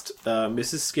guest,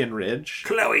 Mrs. Skinridge.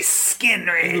 Chloe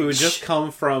Skinridge! Who had just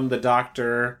come from the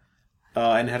doctor...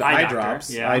 and had eye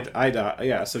drops.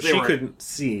 Yeah. So she couldn't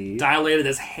see. Dilated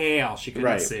as hell, she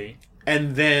couldn't see.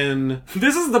 And then...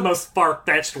 This is the most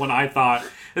far-fetched one, I thought.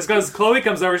 It's because Chloe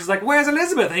comes over, she's like, "Where's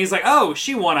Elizabeth?" And he's like, "Oh,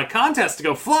 she won a contest to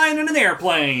go flying in an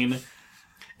airplane."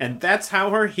 And that's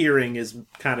how her hearing is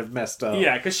kind of messed up.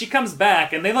 Yeah, because she comes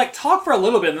back, and they, talk for a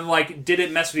little bit, and then, did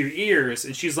it mess with your ears?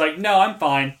 And she's like, "No, I'm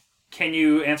fine. Can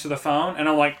you answer the phone?" And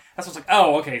I'm like, that's what's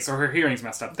oh, okay, so her hearing's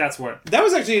messed up. That's what... That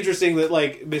was actually interesting that,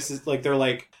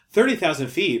 they're 30,000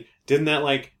 feet. Didn't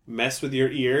that, mess with your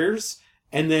ears?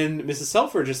 And then Mrs.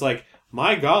 Selfridge is like,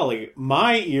 "My golly,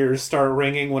 my ears start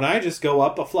ringing when I just go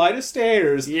up a flight of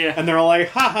stairs." Yeah. And they're all like,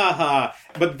 "Ha ha ha."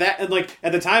 But that, and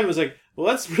at the time it was like, well,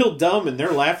 that's real dumb, and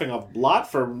they're laughing a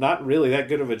lot for not really that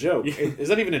good of a joke. Yeah. Is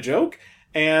that even a joke?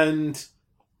 And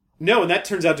no, and that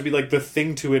turns out to be the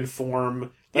thing to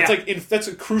inform. That's that's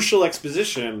a crucial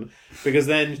exposition, because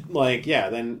then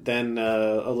then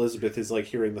Elizabeth is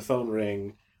hearing the phone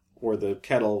ring or the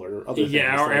kettle or other things.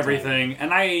 Yeah, or everything.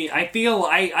 And I feel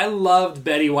I loved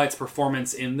Betty White's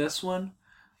performance in this one,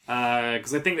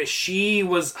 because I think that she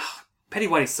was... Betty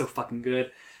White is so fucking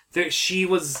good. she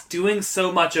was doing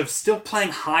so much of still playing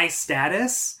high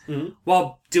status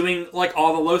while doing like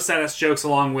all the low status jokes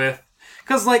along with,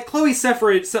 because like Chloe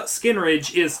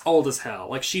Skinridge is old as hell.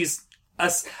 Like she's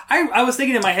I was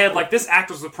thinking in my head like this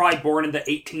actress was probably born in the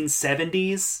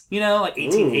 1870s, you know, like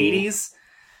 1880s.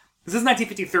 This is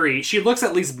 1953. She looks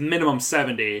at least minimum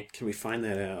 70. Can we find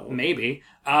that out? Maybe.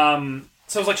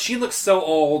 So it's like she looks so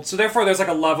old. So therefore there's like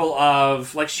a level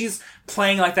of like she's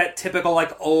playing like that typical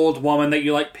like old woman that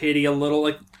you like pity a little.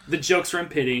 Like the jokes are in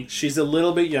pity. She's a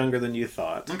little bit younger than you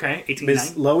thought. Okay, 1889.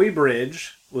 Miss Loie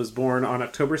Bridge was born on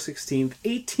October 16th,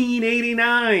 1889.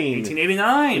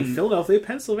 1889. In Philadelphia,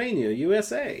 Pennsylvania,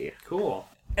 USA. Cool.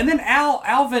 And then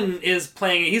Alvin is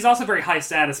playing, he's also very high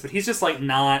status, but he's just like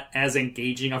not as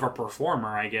engaging of a performer,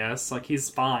 I guess. Like he's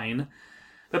fine.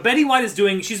 But Betty White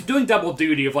she's doing double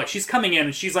duty of like, she's coming in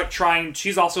and she's like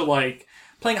she's also like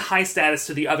playing high status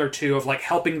to the other two of like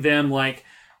helping them like,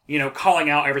 you know, calling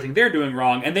out everything they're doing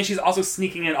wrong. And then she's also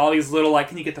sneaking in all these little like,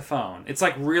 can you get the phone? It's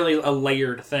like really a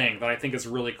layered thing that I think is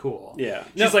really cool. Yeah.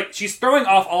 She's throwing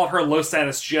off all of her low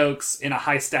status jokes in a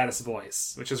high status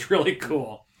voice, which is really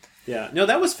cool. Yeah. No,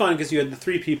 that was fun because you had the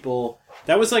three people.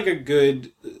 That was like a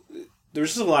good... There was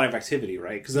just a lot of activity,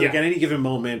 right? Because like at any given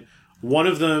moment, one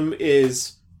of them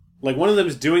is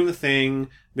doing the thing.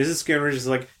 Mrs. Skinridge is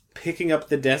like picking up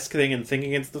the desk thing and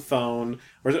thinking it's the phone.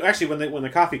 Or actually, when the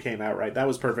coffee came out, right, that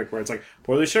was perfect. Where it's like,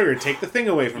 pour the sugar, take the thing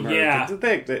away from her. Yeah. Take the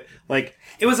thing. That, like,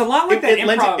 it was a lot like that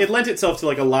improv... It lent itself to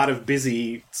like a lot of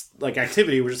busy like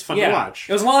activity, which is fun to watch.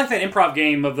 It was a lot like that improv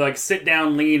game of like sit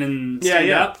down, lean, and stand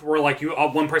up, where like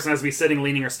one person has to be sitting,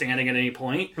 leaning, or standing at any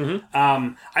point.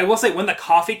 Mm-hmm. I will say when the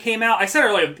coffee came out, I said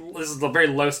earlier this is a very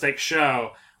low stakes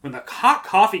show. When the hot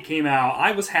coffee came out,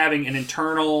 I was having an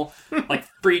internal like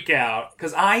freak out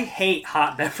because I hate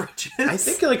hot beverages. I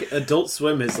think like Adult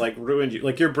Swim has like ruined you.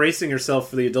 Like you're bracing yourself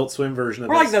for the Adult Swim version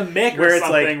of or this. like the Mick or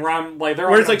something, where I'm like they're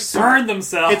all it's like burn super,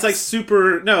 themselves. It's like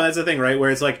super. No, that's the thing, right? Where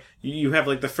it's like you have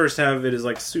like the first half of it is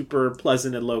like super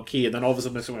pleasant and low key, and then all of a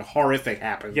sudden something horrific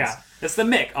happens. Yeah, it's the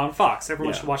Mick on Fox.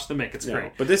 Everyone should watch the Mick. It's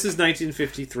great. But this is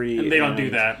 1953, and they don't do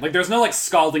that. Like there's no like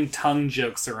scalding tongue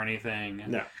jokes or anything.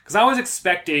 No, because I was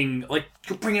expecting like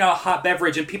you're bringing out a hot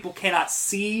beverage and people cannot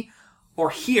see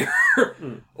or hear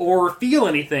or feel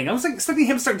anything. I was like expecting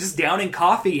him to start just downing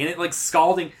coffee and it like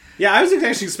scalding. Yeah, I was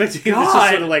actually expecting him to just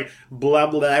sort of like blah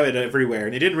blah everywhere,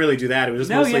 and he didn't really do that. It was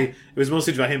just it was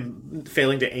mostly about him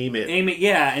failing to aim it.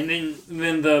 Yeah, and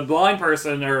then the blind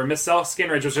person or Miss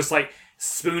Skinridge was just like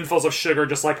spoonfuls of sugar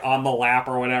just like on the lap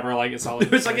or whatever. Like it's all. It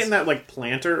was like in that like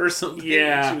planter or something.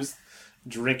 Yeah, she was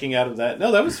drinking out of that.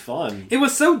 No, that was fun. It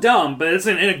was so dumb, but it's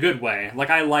in a good way.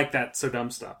 Like I like that so dumb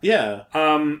stuff. Yeah.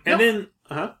 Then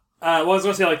well, I was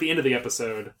going to say like the end of the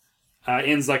episode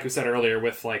ends like we said earlier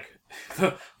with like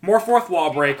more fourth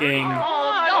wall breaking.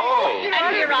 Hey!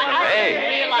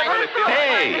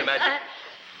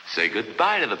 Say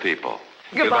goodbye to the people.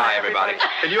 Goodbye, everybody.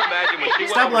 Can you imagine when she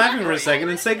Stop laughing for a second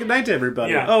and say goodnight to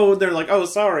everybody. Yeah. Oh, they're like, oh,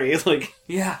 sorry. It's like...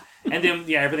 Yeah. And then,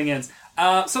 everything ends.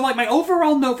 So, like, my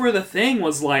overall note for the thing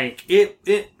was, like,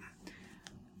 it's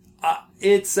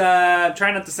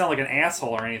trying not to sound like an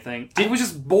asshole or anything. I was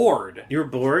just bored. You were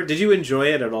bored? Did you enjoy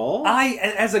it at all?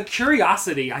 As a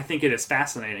curiosity, I think it is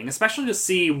fascinating, especially to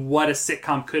see what a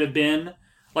sitcom could have been,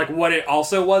 like what it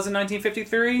also was in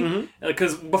 1953.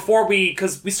 Because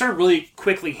we started really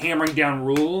quickly hammering down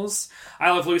rules. I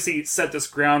Love Lucy set this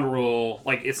ground rule,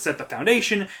 like it set the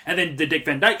foundation, and then the Dick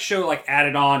Van Dyke Show like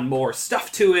added on more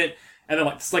stuff to it. And then,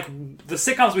 like the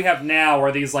sitcoms we have now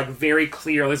are these, like, very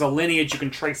clear, there's a lineage you can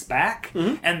trace back.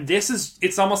 Mm-hmm. And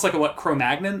it's almost like a,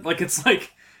 Cro-Magnon? Like, it's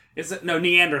like,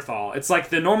 Neanderthal. It's like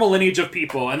the normal lineage of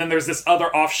people, and then there's this other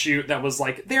offshoot that was,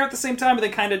 like, there at the same time, but they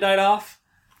kind of died off.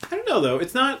 I don't know, though.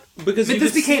 It's not, because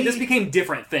this became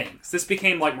different things. This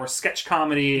became, like, more sketch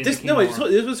comedy. This was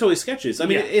totally sketches. I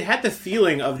mean, it had the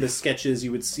feeling of the sketches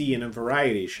you would see in a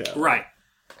variety show. Right.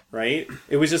 Right?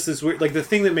 It was just this weird, like, the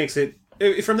thing that makes it...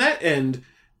 From that end,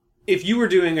 if you were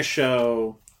doing a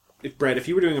show, if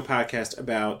you were doing a podcast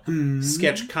about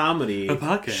sketch comedy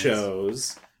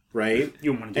shows, right?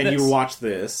 You watch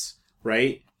this,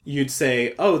 right? You'd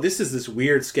say, "Oh, this is this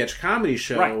weird sketch comedy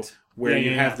show where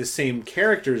you have the same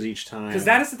characters each time." Because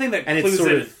that is the thing that and it's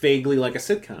sort of vaguely like a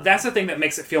sitcom. That's the thing that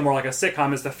makes it feel more like a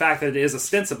sitcom is the fact that it is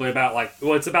ostensibly about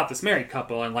it's about this married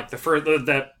couple and like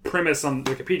the premise on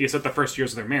Wikipedia is that the first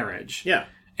years of their marriage. Yeah.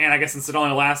 And I guess since it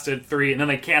only lasted 3, and then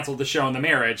they canceled the show and the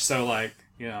marriage, so, like,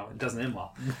 it doesn't end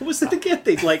well. What was it again?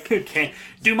 They, like...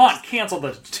 Dumont canceled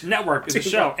the network, the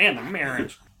show, and the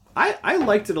marriage. I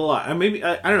liked it a lot. I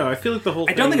don't know, I feel like the whole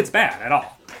thing... I don't think it's bad at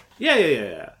all.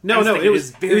 Yeah. No, it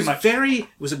was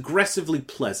aggressively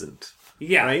pleasant.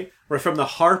 Yeah. Right? Or from the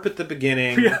harp at the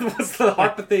beginning. Yeah, what's the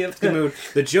harp at the mood.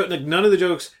 The joke, like, none of the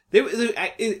jokes.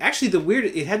 Actually, the weird.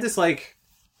 It had this like.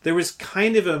 There was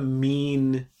kind of a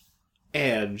mean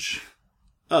edge.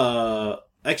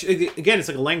 Actually, again, it's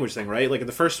like a language thing, right? Like in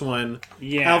the first one,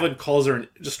 Alvin calls her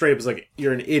just straight up is like,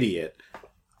 "You're an idiot,"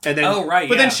 and then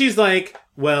but then she's like,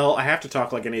 "Well, I have to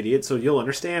talk like an idiot, so you'll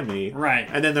understand me." Right.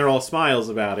 And then they're all smiles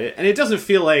about it, and it doesn't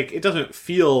feel like it's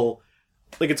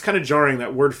kind of jarring.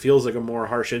 That word feels like a more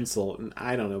harsh insult, and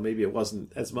I don't know, maybe it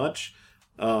wasn't as much.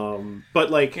 But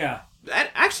like,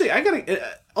 actually, I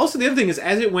gotta. Also, the other thing is,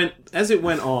 as it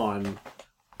went on,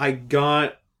 I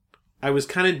was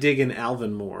kind of digging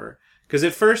Alvin more, because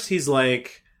at first he's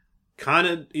like,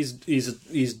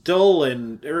 he's dull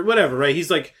and or whatever, right? He's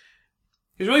like,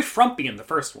 he's really frumpy in the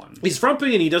first one. He's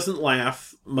frumpy and he doesn't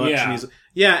laugh much.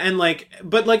 Yeah. And and like,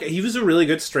 but like, he was a really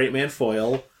good straight man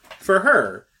foil for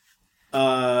her.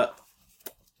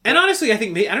 And honestly, I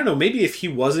think, I don't know, maybe if he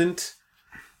wasn't,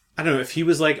 I don't know, if he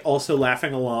was like also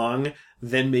laughing along,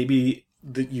 then maybe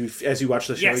as you watch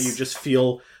the show, you just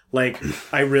feel like,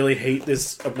 I really hate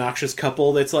this obnoxious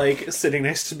couple that's like sitting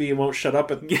next to me and won't shut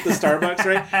up at the Starbucks,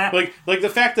 right? Like the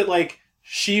fact that like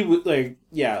she would like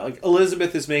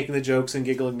Elizabeth is making the jokes and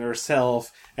giggling to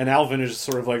herself, and Alvin is just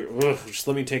sort of like, ugh, just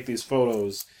let me take these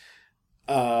photos.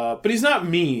 But he's not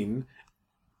mean.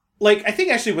 Like, I think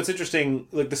actually what's interesting,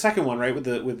 like the second one, right, with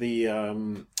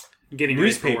the getting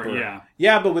newspaper,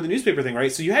 but with the newspaper thing,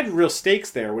 right? So you had real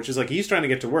stakes there, which is like he's trying to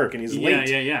get to work and he's late,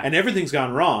 and everything's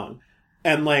gone wrong.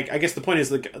 And like, I guess the point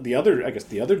is like the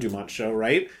other Dumont show,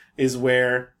 right, is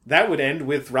where that would end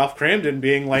with Ralph Cramden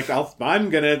being like, I'm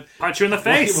gonna punch you in the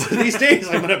face one of these days.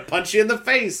 I'm gonna punch you in the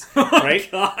face, right?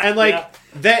 God, and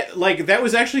that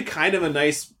was actually kind of a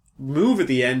nice move at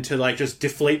the end to like just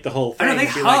deflate the whole thing. I know, they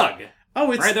hug. Like,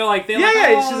 oh, it's right. They're like,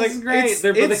 she's she's like,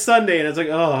 great. It's Sunday, and it's like,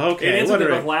 oh, okay, it ends with them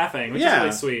both laughing, which is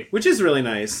really sweet. Which is really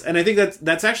nice, and I think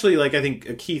that's actually like I think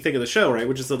a key thing of the show, right?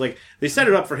 Which is that like they set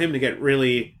it up for him to get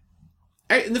really.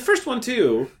 In the first one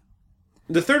too,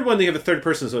 the third one they have a third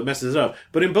person, so it messes it up.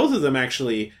 But in both of them,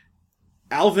 actually,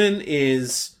 Alvin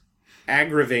is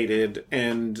aggravated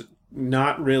and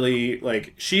not really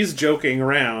like she's joking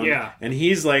around, and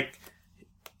he's like.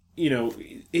 You know,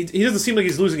 he doesn't seem like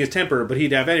he's losing his temper, but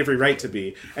he'd have every right to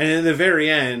be. And in the very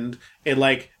end, it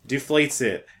like deflates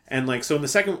it. And like, so in the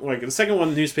second one,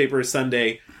 the newspaper is Sunday.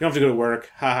 You don't have to go to work.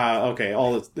 Haha. Okay,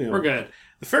 we're good.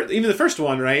 Even the first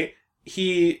one, right?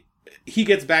 He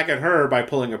gets back at her by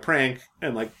pulling a prank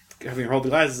and like having her hold the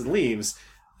glasses and leaves.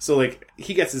 So like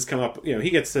he gets his come up. You know,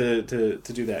 he gets to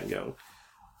do that and go.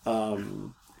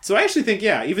 So I actually think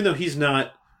even though he's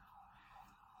not.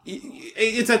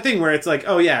 It's that thing where it's like,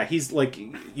 oh yeah, he's like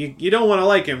you don't want to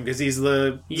like him because he's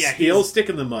the old stick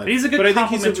in the mud. He's a good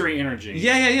complimentary energy.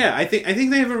 Yeah. I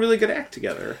think they have a really good act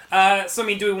together. So I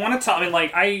mean, do we want to talk? I mean,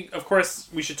 like of course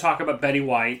we should talk about Betty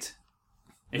White.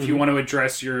 If you want to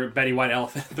address your Betty White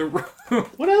elephant in the room.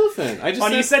 What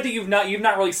elephant? You said that you've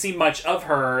not really seen much of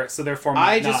her, so therefore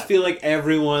I just feel like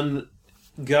everyone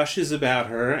gushes about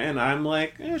her, and I'm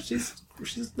like, she's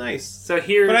nice. So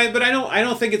here, but I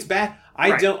don't think it's bad.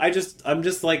 I just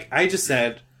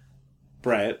said,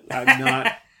 Brett,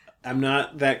 I'm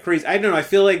not that crazy. I don't know. I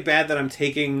feel like bad that I'm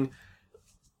taking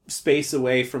space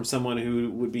away from someone who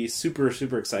would be super,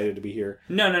 super excited to be here.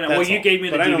 No. Well, you gave me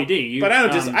the DVD.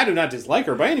 I do not dislike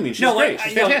her by any means. She's great.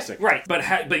 She's fantastic. Right.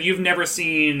 But you've never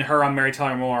seen her on Mary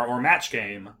Tyler Moore or Match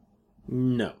Game.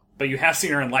 No. But you have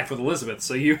seen her in Life with Elizabeth,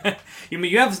 so you have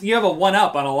a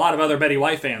one-up on a lot of other Betty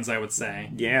White fans, I would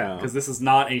say. Yeah, because this is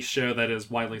not a show that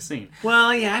is widely seen.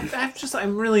 Well, yeah,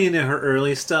 I'm really into her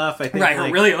early stuff. I think,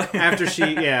 right, really after she,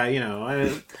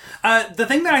 the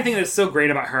thing that I think is so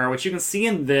great about her, which you can see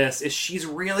in this, is she's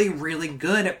really, really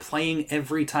good at playing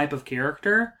every type of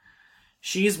character.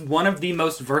 She's one of the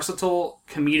most versatile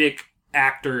comedic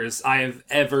actors I've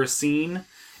ever seen.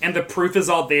 And the proof is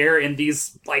all there in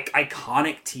these, like,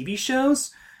 iconic TV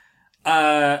shows.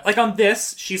 Like, on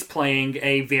this, she's playing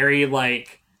a very,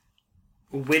 like,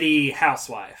 witty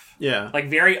housewife. Yeah.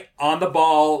 Like, very on the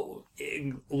ball,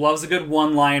 loves a good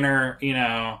one-liner, you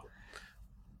know.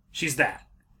 She's that.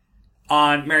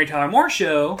 On Mary Tyler Moore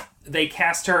show, they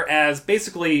cast her as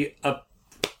basically a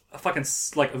fucking,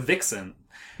 like, a vixen.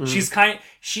 Mm-hmm.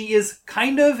 She is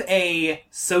kind of a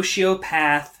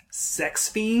sociopath sex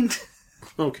fiend.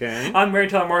 Okay. On Mary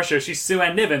Tyler Moore show, she's Sue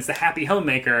Ann Nivens, the happy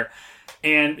homemaker,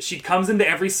 and she comes into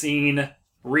every scene,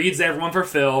 reads everyone for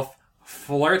filth,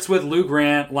 flirts with Lou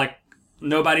Grant like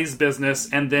nobody's business,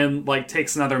 and then like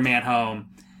takes another man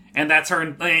home. And that's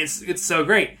her. It's so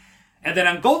great. And then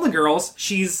on Golden Girls,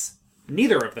 she's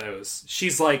neither of those.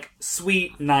 She's like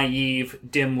sweet, naive,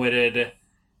 dim-witted,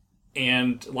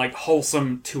 and like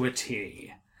wholesome to a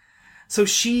T. So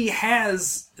she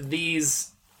has these...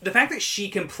 The fact that she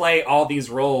can play all these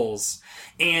roles,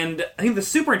 and I think the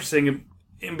super interesting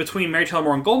in between Mary Tyler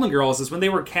Moore and Golden Girls is when they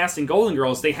were casting Golden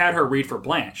Girls, they had her read for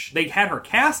Blanche. They had her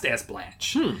cast as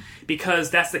Blanche because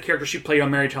that's the character she played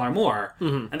on Mary Tyler Moore.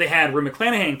 And they had Rue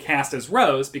McClanahan cast as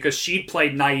Rose because she'd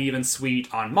played naive and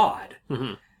sweet on Maude.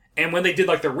 And when they did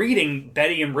like the reading,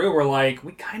 Betty and Rue were like,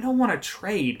 we kind of want to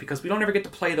trade because we don't ever get to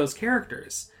play those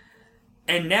characters.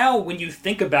 And now when you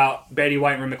think about Betty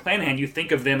White and Rue McClanahan, you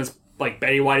think of them as like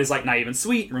Betty White is like naive and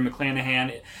sweet, Rue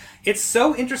McClanahan. It's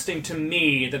so interesting to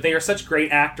me that they are such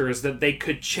great actors that they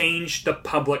could change the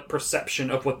public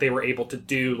perception of what they were able to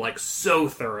do like so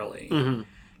thoroughly.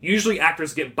 Usually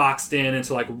actors get boxed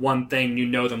into like one thing, you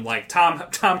know them like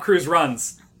Tom Cruise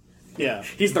runs. Yeah.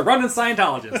 He's the running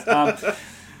Scientologist.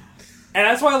 And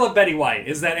that's why I love Betty White,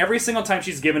 is that every single time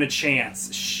she's given a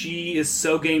chance, she is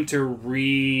so game to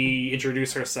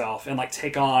reintroduce herself and like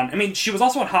take on... I mean, she was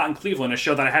also on Hot in Cleveland, a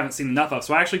show that I haven't seen enough of,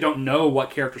 so I actually don't know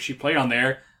what character she played on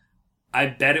there. I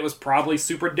bet it was probably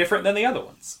super different than the other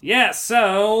ones. Yeah,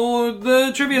 so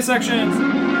the trivia section.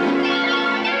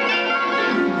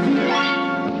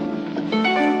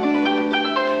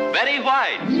 Betty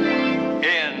White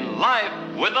in Life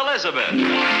with Elizabeth,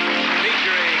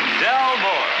 featuring Del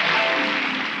Moore.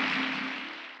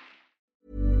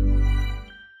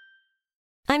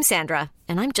 I'm Sandra,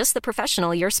 and I'm just the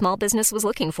professional your small business was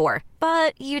looking for.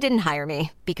 But you didn't hire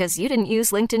me because you didn't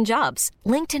use LinkedIn Jobs.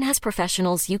 LinkedIn has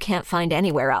professionals you can't find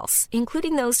anywhere else,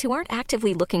 including those who aren't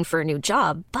actively looking for a new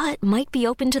job, but might be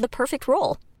open to the perfect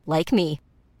role, like me.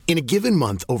 In a given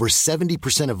month, over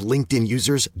 70% of LinkedIn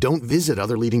users don't visit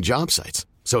other leading job sites.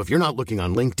 So if you're not looking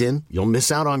on LinkedIn, you'll miss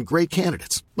out on great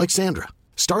candidates, like Sandra.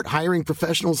 Start hiring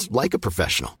professionals like a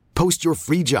professional. Post your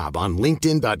free job on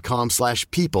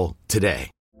linkedin.com/people today.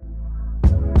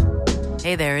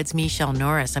 Hey there, it's Michelle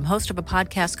Norris. I'm host of a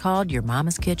podcast called Your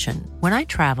Mama's Kitchen. When I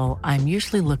travel, I'm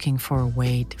usually looking for a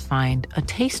way to find a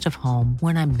taste of home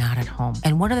when I'm not at home.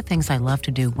 And one of the things I love to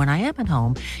do when I am at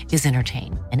home is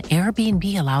entertain. And Airbnb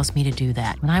allows me to do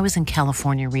that. When I was in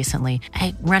California recently,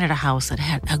 I rented a house that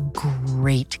had a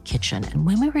great kitchen. And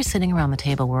when we were sitting around the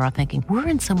table, we were all thinking, we're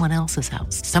in someone else's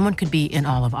house. Someone could be in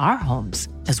all of our homes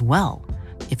as well.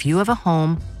 If you have a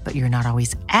home, but you're not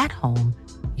always at home,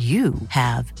 you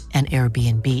have an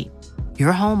Airbnb.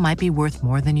 Your home might be worth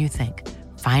more than you think.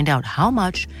 Find out how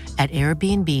much at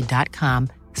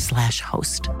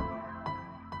airbnb.com/host.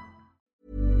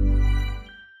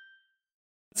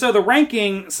 So the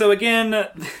ranking, so again,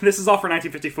 this is all for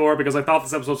 1954 because I thought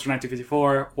this episode was for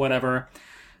 1954, whatever.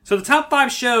 So the top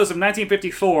 5 shows of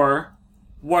 1954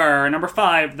 were, number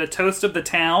 5, The Toast of the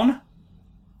Town.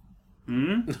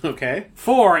 Okay.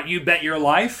 4, You Bet Your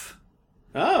Life.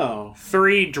 Oh.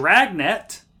 3,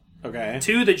 Dragnet. Okay.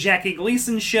 2, The Jackie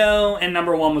Gleason Show. And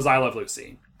number 1 was I Love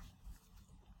Lucy.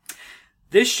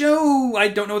 This show, I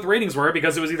don't know what the ratings were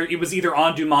because it was either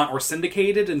on Dumont or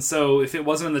syndicated, and so if it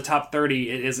wasn't in the top 30,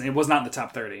 it was not in the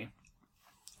top 30.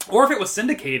 Or if it was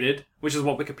syndicated, which is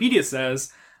what Wikipedia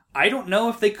says, I don't know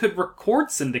if they could record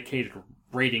syndicated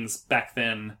ratings back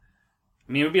then.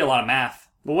 I mean, it would be a lot of math.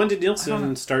 Well, when did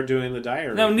Nielsen start doing the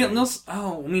diary? No, Nielsen.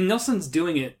 Oh, I mean, Nielsen's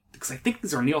doing it because I think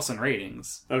these are Nielsen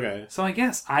ratings. Okay. So I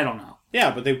guess I don't know.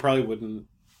 Yeah, but they probably wouldn't.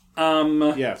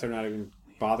 Yeah, if they're not even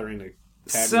bothering to.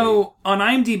 So on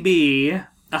IMDb,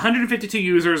 152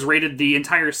 users rated the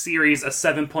entire series a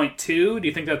 7.2. Do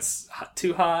you think that's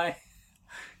too high?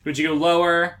 Would you go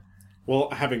lower? Well,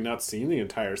 having not seen the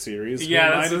entire series,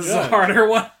 yeah, this is a harder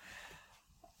one.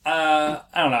 I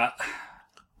don't know.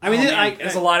 I mean,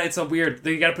 it's a lot. It's a weird.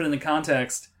 You got to put it in the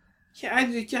context. Yeah, how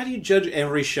do you judge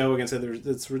every show against it?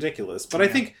 It's ridiculous. But I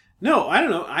think I don't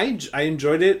know. I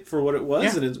enjoyed it for what it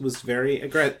was, and it was very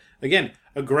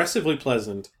aggressively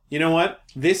pleasant. You know what?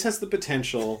 This has the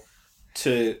potential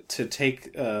to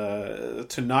take to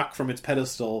knock from its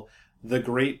pedestal the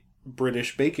Great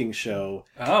British Baking Show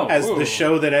as the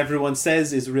show that everyone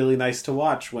says is really nice to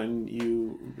watch when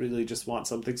you really just want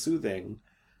something soothing.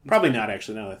 Probably not,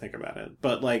 actually, now that I think about it.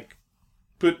 But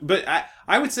but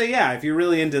I would say if you're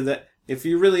really into the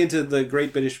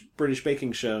Great British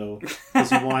Baking Show,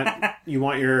 because you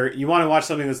want to watch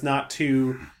something that's not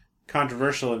too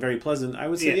controversial and very pleasant, I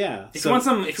would say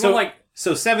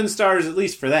So 7 stars at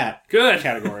least for that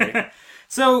category.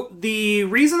 So the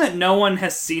reason that no one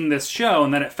has seen this show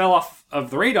and that it fell off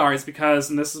of the radar is because,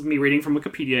 and this is me reading from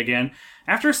Wikipedia again,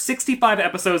 After 65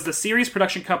 episodes, the series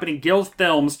production company Guild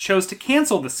Films chose to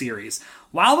cancel the series.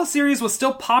 While the series was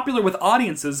still popular with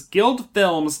audiences, Guild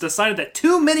Films decided that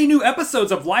too many new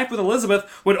episodes of Life with Elizabeth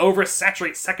would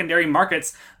oversaturate secondary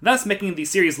markets, thus making the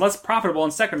series less profitable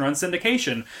in second-run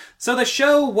syndication. So the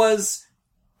show was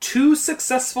too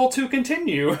successful to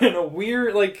continue in a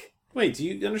weird, like... Wait, do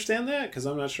you understand that? Because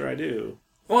I'm not sure I do.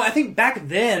 Well, I think back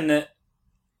then...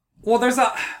 Well, there's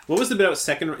a... What was the bit about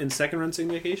second-run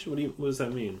syndication? What does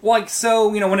that mean? Well, like, so,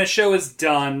 when a show is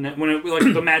done,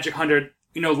 the Magic 100...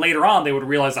 later on, they would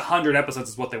realize 100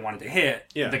 episodes is what they wanted to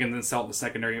hit. Yeah. They can then sell it to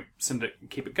secondary and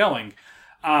keep it going.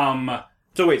 So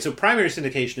primary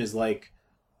syndication is like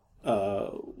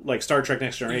Star Trek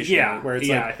Next Generation. Yeah. Where it's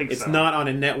I think it's so. not on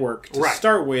a network to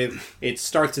start with. It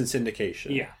starts in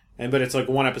syndication. Yeah. But it's like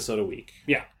one episode a week.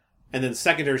 Yeah. And then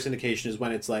secondary syndication is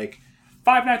when it's like...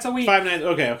 5 nights a week. 5 nights,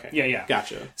 okay. Yeah.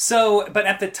 Gotcha. So, but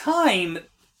at the time...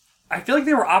 I feel like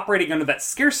they were operating under that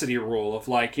scarcity rule of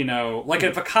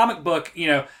if a comic book,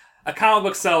 a comic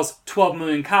book sells 12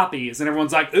 million copies and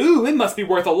everyone's like, ooh, it must be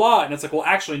worth a lot. And it's like, well,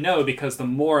 actually, no, because the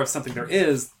more of something there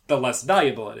is, the less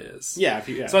valuable it is. Yeah.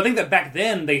 So I think that back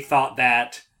then they thought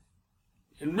that,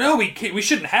 no, we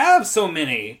shouldn't have so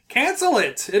many. Cancel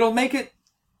it. It'll make it,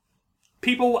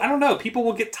 people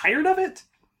will get tired of it.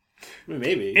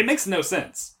 Maybe. It makes no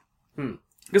sense.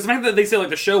 Because the fact that they say,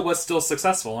 the show was still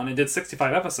successful, and it did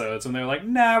 65 episodes, and they were like,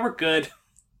 nah, we're good.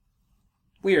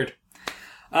 Weird.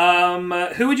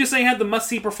 Who would you say had the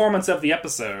must-see performance of the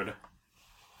episode?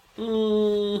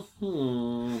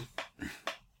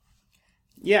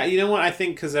 Yeah, you know what? I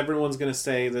think because everyone's going to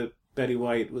say that Betty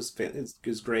White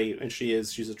is great, and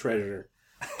she's a treasure.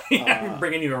 I'm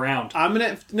bringing you around. I'm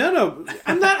going to... No,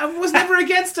 I'm not... I was never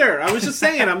against her. I was just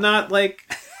saying, I'm not like...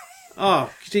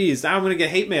 Oh, geez, I'm going to get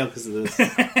hate mail because of this.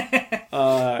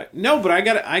 No, but I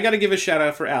gotta give a shout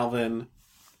out for Alvin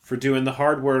for doing the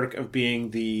hard work of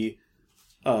being the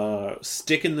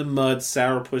stick in the mud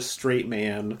sourpuss straight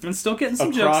man, and still getting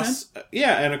some jokes in.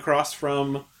 Yeah, and across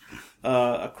from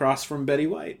Betty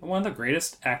White, one of the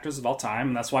greatest actors of all time,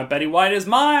 and that's why Betty White is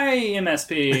my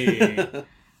MSP.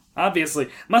 Obviously.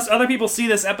 Must other people see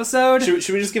this episode?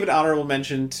 Should we just give an honorable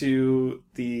mention to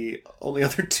the only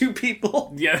other 2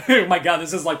 people? Yeah. Oh my god,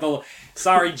 this is like the...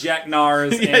 Sorry, Jack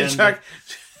Nars and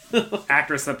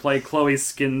actress that played Chloe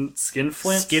Skinridge.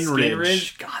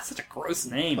 God, such a gross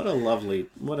name. What a lovely...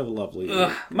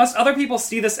 Must other people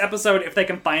see this episode if they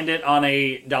can find it on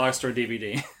a dollar store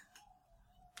DVD?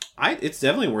 It's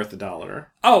definitely worth $1.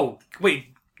 Oh, wait...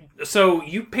 So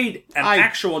you paid an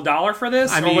actual dollar for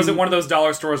this? Or was it one of those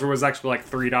dollar stores where it was actually like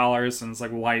 $3 and it's like,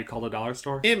 why you called it a dollar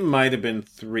store? It might have been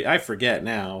 3. I forget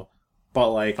now. But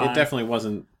like, 5. It definitely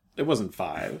wasn't. It wasn't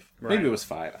 5. Right. Maybe it was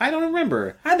 5. I don't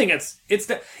remember. I think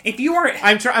if you are...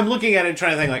 I'm looking at it and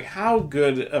trying to think like, how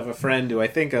good of a friend do I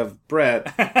think of Brett?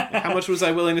 How much was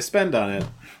I willing to spend on it?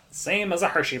 Same as a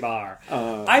Hershey bar.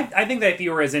 I think that if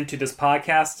you were as into this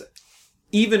podcast...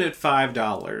 Even at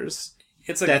 $5...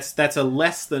 That's a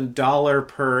less than $1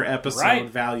 per episode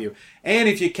value. And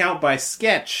if you count by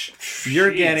sketch,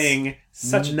 you're getting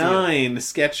such 9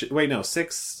 sketch. Wait, no,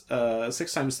 6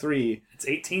 times 3. It's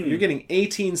 18. You're getting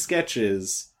 18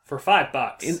 sketches for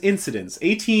 $5. Incidents.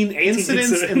 18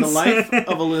 incidents in the life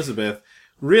of Elizabeth.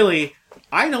 Really,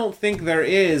 I don't think there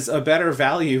is a better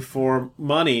value for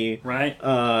money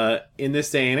in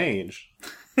this day and age.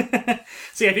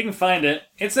 So yeah, if you can find it,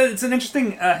 it's an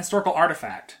interesting historical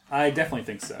artifact. I definitely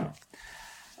think so.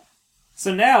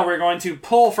 So now we're going to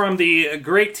pull from the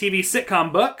great TV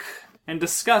sitcom book and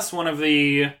discuss one of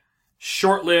the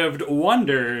short-lived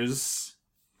wonders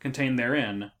contained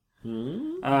therein.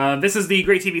 This is the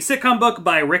great TV sitcom book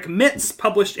by Rick Mitz,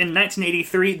 published in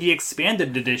 1983, the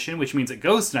expanded edition, which means it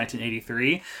goes to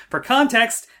 1983. For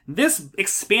context, this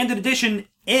expanded edition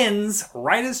ends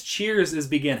right as Cheers is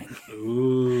beginning.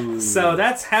 Ooh. So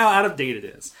that's how out of date it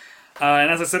is.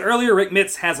 And as I said earlier, Rick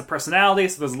Mitz has a personality,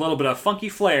 so there's a little bit of funky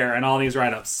flair in all these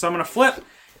write-ups. So I'm going to flip,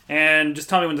 and just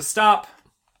tell me when to stop,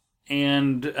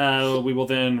 and we will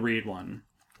then read one.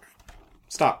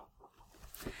 Stop.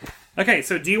 Okay,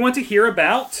 so do you want to hear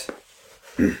about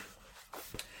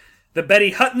the Betty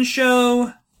Hutton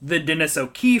Show, the Dennis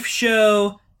O'Keefe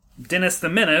Show, Dennis the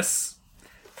Menace,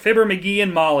 Fibber McGee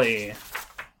and Molly?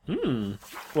 Well,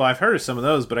 I've heard of some of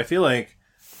those, but I feel like,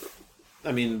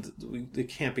 it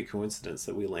can't be coincidence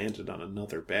that we landed on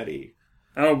another Betty.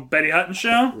 Oh, Betty Hutton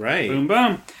Show? Right. Boom,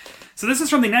 boom. So this is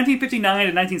from the 1959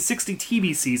 to 1960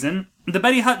 TV season. The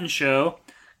Betty Hutton Show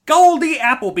Goldie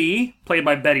Appleby, played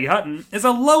by Betty Hutton, is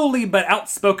a lowly but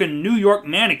outspoken New York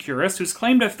manicurist whose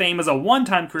claim to fame is a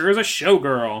one-time career as a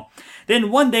showgirl.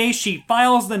 Then one day she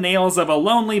files the nails of a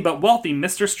lonely but wealthy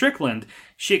Mr. Strickland.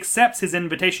 She accepts his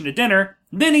invitation to dinner,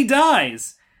 then he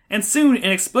dies. And soon,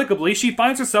 inexplicably, she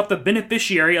finds herself the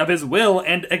beneficiary of his will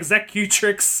and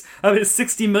executrix of his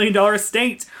 $60 million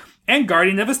estate, and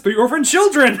guardian of his 3 orphan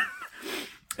children.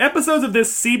 Episodes of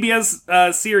this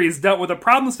CBS series dealt with the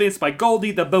problems faced by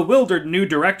Goldie, the bewildered new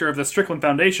director of the Strickland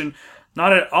Foundation.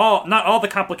 Not all the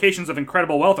complications of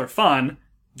incredible wealth are fun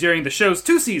during the show's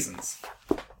 2 seasons.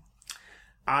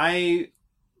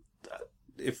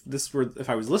 If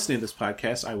I was listening to this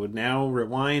podcast, I would now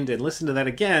rewind and listen to that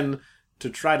again to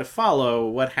try to follow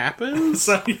what happens.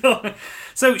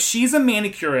 So she's a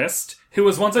manicurist who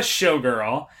was once a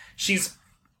showgirl. She's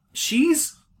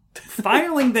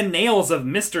filing the nails of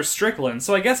Mr. Strickland.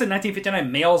 So I guess in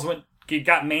 1959, males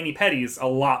got mani-pedis a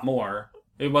lot more.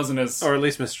 It wasn't as... Or at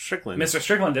least Mr. Strickland. Mr.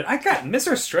 Strickland did. I got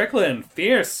Mr. Strickland.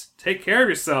 Fierce. Take care of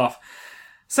yourself.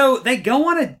 So they go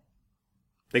on a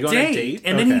date.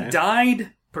 And then he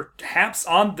died perhaps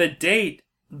on the date.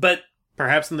 But...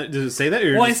 Perhaps, does it say that?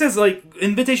 Or well, it says,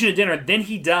 invitation to dinner, then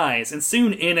he dies. And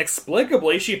soon,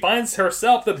 inexplicably, she finds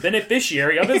herself the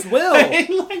beneficiary of his will.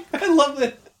 I love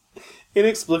that.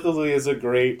 Inexplicably is a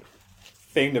great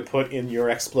thing to put in your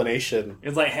explanation.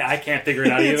 It's like, hey, I can't figure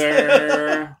it out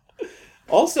either.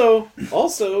 Also,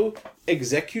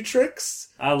 executrix.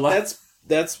 I love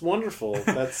that's wonderful.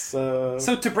 That's So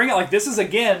to bring it this is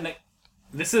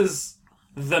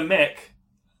The Mick.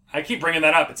 I keep bringing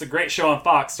that up. It's a great show on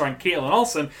Fox starring Caitlin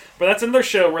Olsen, but that's another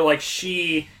show where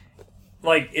she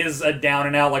is a down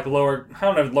and out lower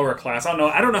class. I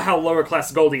don't know how lower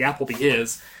class Goldie Appleby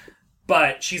is.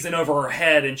 But she's over her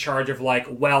head in charge of,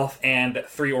 wealth and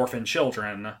 3 orphan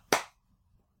children.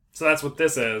 So that's what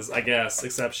this is, I guess,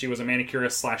 except she was a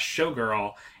manicurist /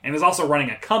 showgirl, and is also running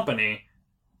a company.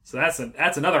 So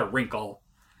that's another wrinkle.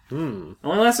 Only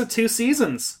lasted 2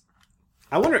 seasons.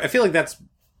 I feel like that's...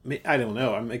 I don't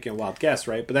know, I'm making a wild guess,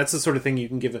 right? But that's the sort of thing you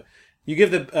can give... You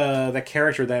give the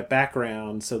character that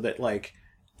background so that,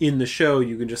 in the show,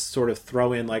 you can just sort of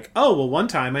throw in one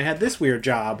time I had this weird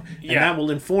job, and that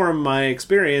will inform my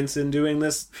experience in doing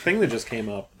this thing that just came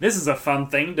up. This is a fun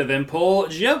thing to then pull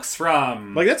jokes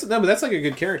from. That's a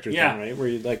good character thing, right? Where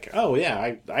you're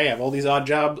I have all these odd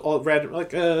jobs,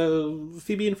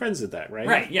 Phoebe and Friends did that, right?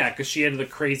 Right, yeah, because she had the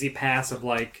crazy past of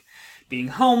being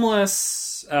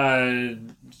homeless, But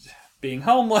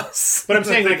I'm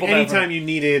saying anytime you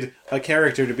needed a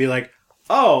character to be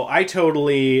oh, I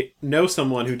totally know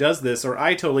someone who does this, or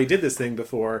I totally did this thing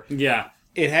before. Yeah.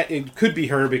 It could be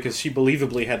her because she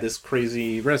believably had this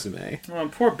crazy resume. Oh,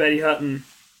 poor Betty Hutton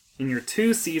in your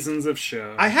 2 seasons of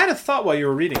show. I had a thought while you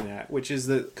were reading that, which is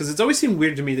that... Because it's always seemed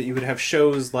weird to me that you would have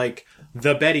shows like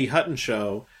The Betty Hutton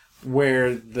Show,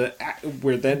 where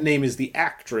that name is the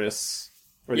actress,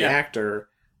 or the actor,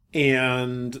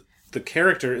 and the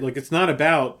character... it's not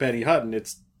about Betty Hutton,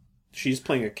 she's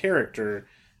playing a character...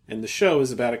 And the show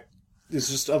is it's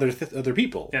just other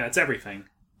people. Yeah, it's everything.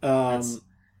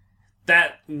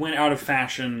 That went out of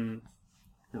fashion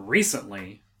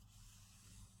recently.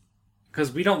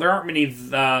 Because there aren't many,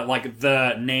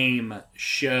 the name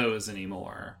shows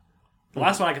anymore. The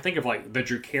last one I can think of, the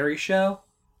Drew Carey Show.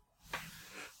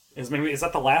 Is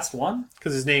that the last one?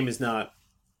 Because his name is not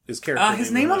his character. His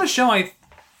name on the show, I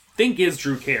think, is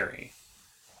Drew Carey.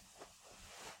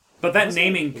 But that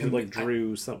naming can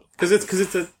Drew something. Because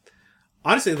it's a...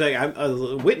 Honestly,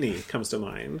 Whitney comes to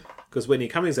mind, because Whitney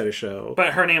Cummings had a show.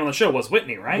 But her name on the show was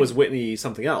Whitney, right? Was Whitney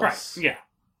something else? Right. Yeah.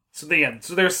 So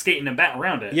they're skating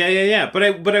around it. Yeah. But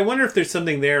I wonder if there's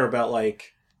something there about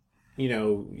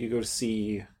you go to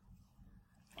see.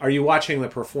 Are you watching The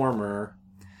Performer?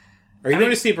 Are you going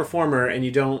to see a performer and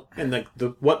you don't, and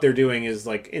the what they're doing is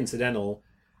incidental?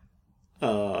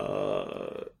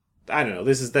 I don't know.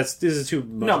 This is too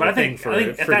much of a thing for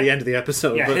the end of the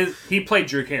episode. Yeah, but... he played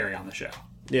Drew Carey on the show.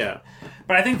 Yeah.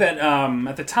 But I think that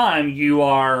at the time you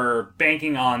are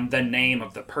banking on the name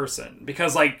of the person.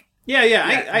 Because, I get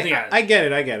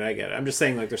it. I'm just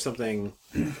saying, there's something...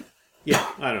 Yeah,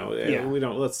 I don't know. Yeah. I don't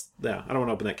want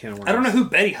to open that can of worms. I don't know who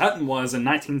Betty Hutton was in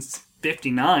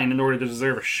 1959 in order to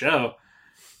deserve a show.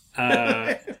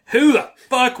 Who the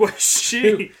fuck was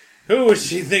she? Who would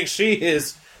she think she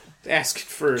is? Asking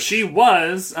for... She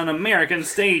was an American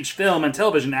stage, film, and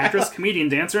television actress, comedian,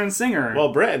 dancer, and singer.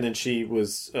 Well, Brett, and then she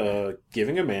was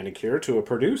giving a manicure to a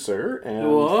producer, and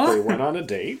they went on a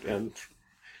date, and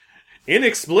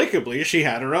inexplicably, she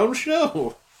had her own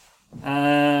show.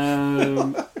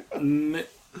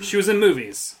 She was in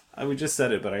movies. We just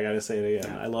said it, but I gotta say it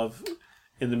again. I love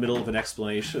in the middle of an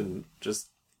explanation, just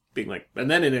being like, and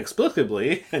then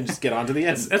inexplicably, and just get on to the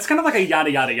end. It's kind of like a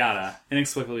yada yada yada.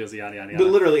 Inexplicably is a yada yada yada.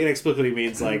 But literally, inexplicably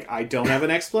means like, I don't have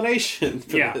an explanation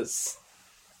for this.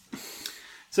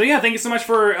 So yeah, thank you so much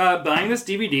for buying this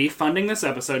DVD, funding this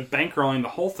episode, bankrolling the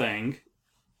whole thing.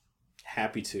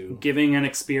 Happy to. Giving an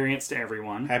experience to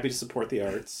everyone. Happy to support the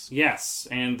arts. Yes,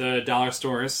 and the dollar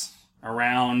stores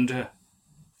around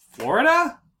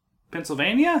Florida?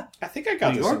 Pennsylvania? I think I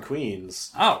got this in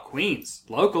Queens. Oh, Queens.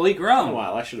 Locally grown. Oh,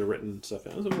 wow, I should have written stuff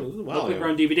in. Locally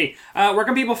grown DVD. Where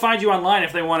can people find you online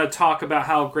if they want to talk about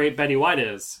how great Betty White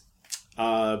is?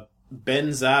 Ben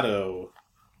Zato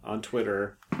on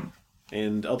Twitter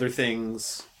and other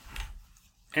things.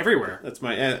 Everywhere. That's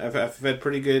my. I've had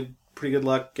pretty good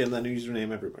luck getting that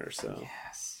username everywhere. So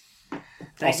yes.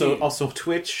 Also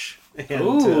Twitch and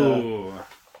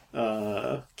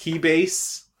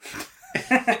Keybase.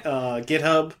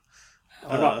 GitHub.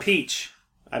 What about Peach?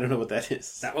 I don't know what that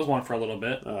is. That was one for a little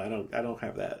bit. Oh, I don't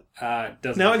have that.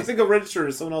 Now I can go register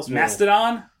to someone else.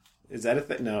 Mastodon? Is that a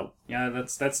thing? No. Yeah,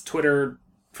 that's Twitter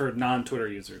for non-Twitter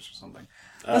users or something.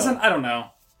 Listen, I don't know.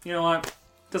 You know what?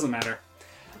 Doesn't matter.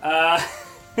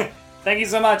 Thank you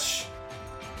so much.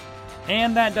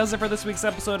 And that does it for this week's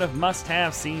episode of Must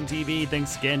Have Seen TV.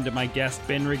 Thanks again to my guest,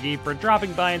 Ben Riggy, for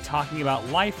dropping by and talking about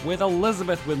Life with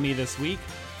Elizabeth with me this week.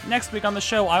 Next week on the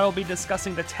show, I will be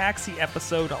discussing the Taxi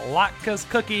episode, Latka's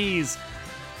Cookies.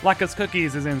 Latka's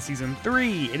Cookies is in Season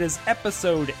 3. It is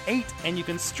Episode 8, and you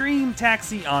can stream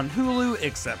Taxi on Hulu,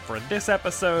 except for this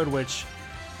episode, which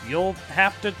you'll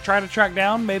have to try to track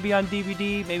down, maybe on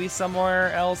DVD, maybe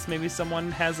somewhere else, maybe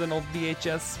someone has an old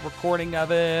VHS recording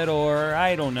of it, or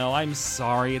I don't know. I'm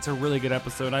sorry. It's a really good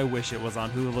episode. I wish it was on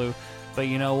Hulu. But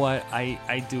you know what?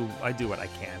 I do what I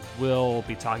can. We'll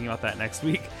be talking about that next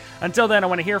week. Until then, I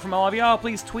want to hear from all of y'all.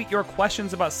 Please tweet your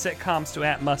questions about sitcoms to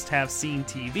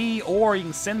 @MustHaveSeenTV, or you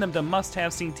can send them to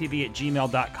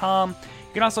musthavesceentv@gmail.com.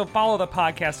 You can also follow the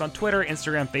podcast on Twitter,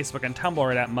 Instagram, Facebook, and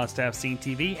Tumblr at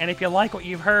 @MustHaveSeenTV. And if you like what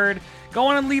you've heard, go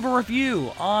on and leave a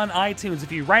review on iTunes.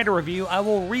 If you write a review, I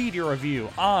will read your review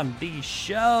on the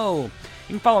show.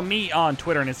 You can follow me on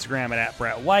Twitter and Instagram at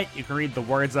 @BrettWhite. You can read the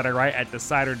words that I write at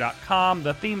Decider.com.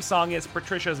 The theme song is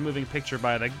Patricia's Moving Picture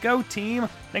by the Go Team.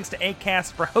 Thanks to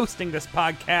Acast for hosting this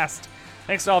podcast.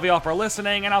 Thanks to all of y'all for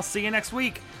listening, and I'll see you next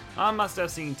week on Must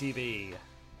Have Seen TV.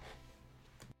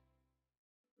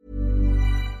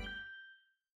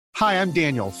 Hi, I'm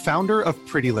Daniel, founder of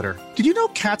Pretty Litter. Did you know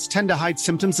cats tend to hide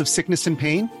symptoms of sickness and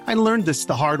pain? I learned this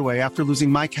the hard way after losing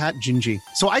my cat, Gingy.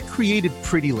 So I created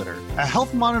Pretty Litter, a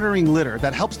health monitoring litter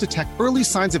that helps detect early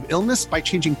signs of illness by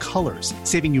changing colors,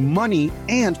 saving you money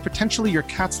and potentially your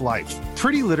cat's life.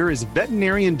 Pretty Litter is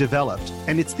veterinarian developed,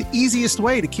 and it's the easiest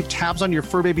way to keep tabs on your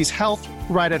fur baby's health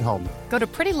right at home. Go to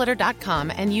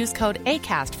prettylitter.com and use code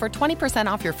ACAST for 20%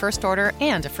 off your first order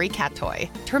and a free cat toy.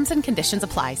 Terms and conditions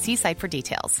apply. See site for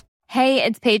details. Hey,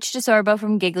 it's Paige DeSorbo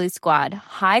from Giggly Squad.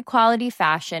 High quality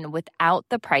fashion without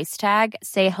the price tag.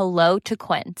 Say hello to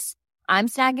Quince. I'm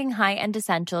snagging high-end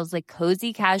essentials like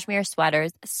cozy cashmere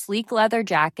sweaters, sleek leather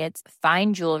jackets,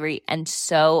 fine jewelry, and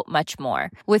so much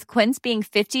more. With Quince being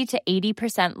 50 to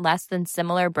 80% less than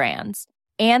similar brands.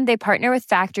 And they partner with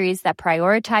factories that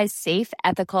prioritize safe,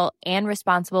 ethical, and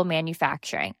responsible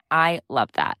manufacturing. I love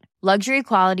that. Luxury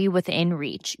quality within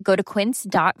reach. Go to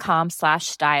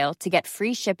quince.com/style to get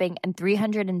free shipping and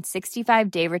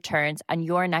 365-day returns on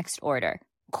your next order.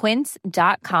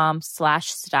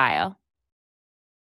 Quince.com/style.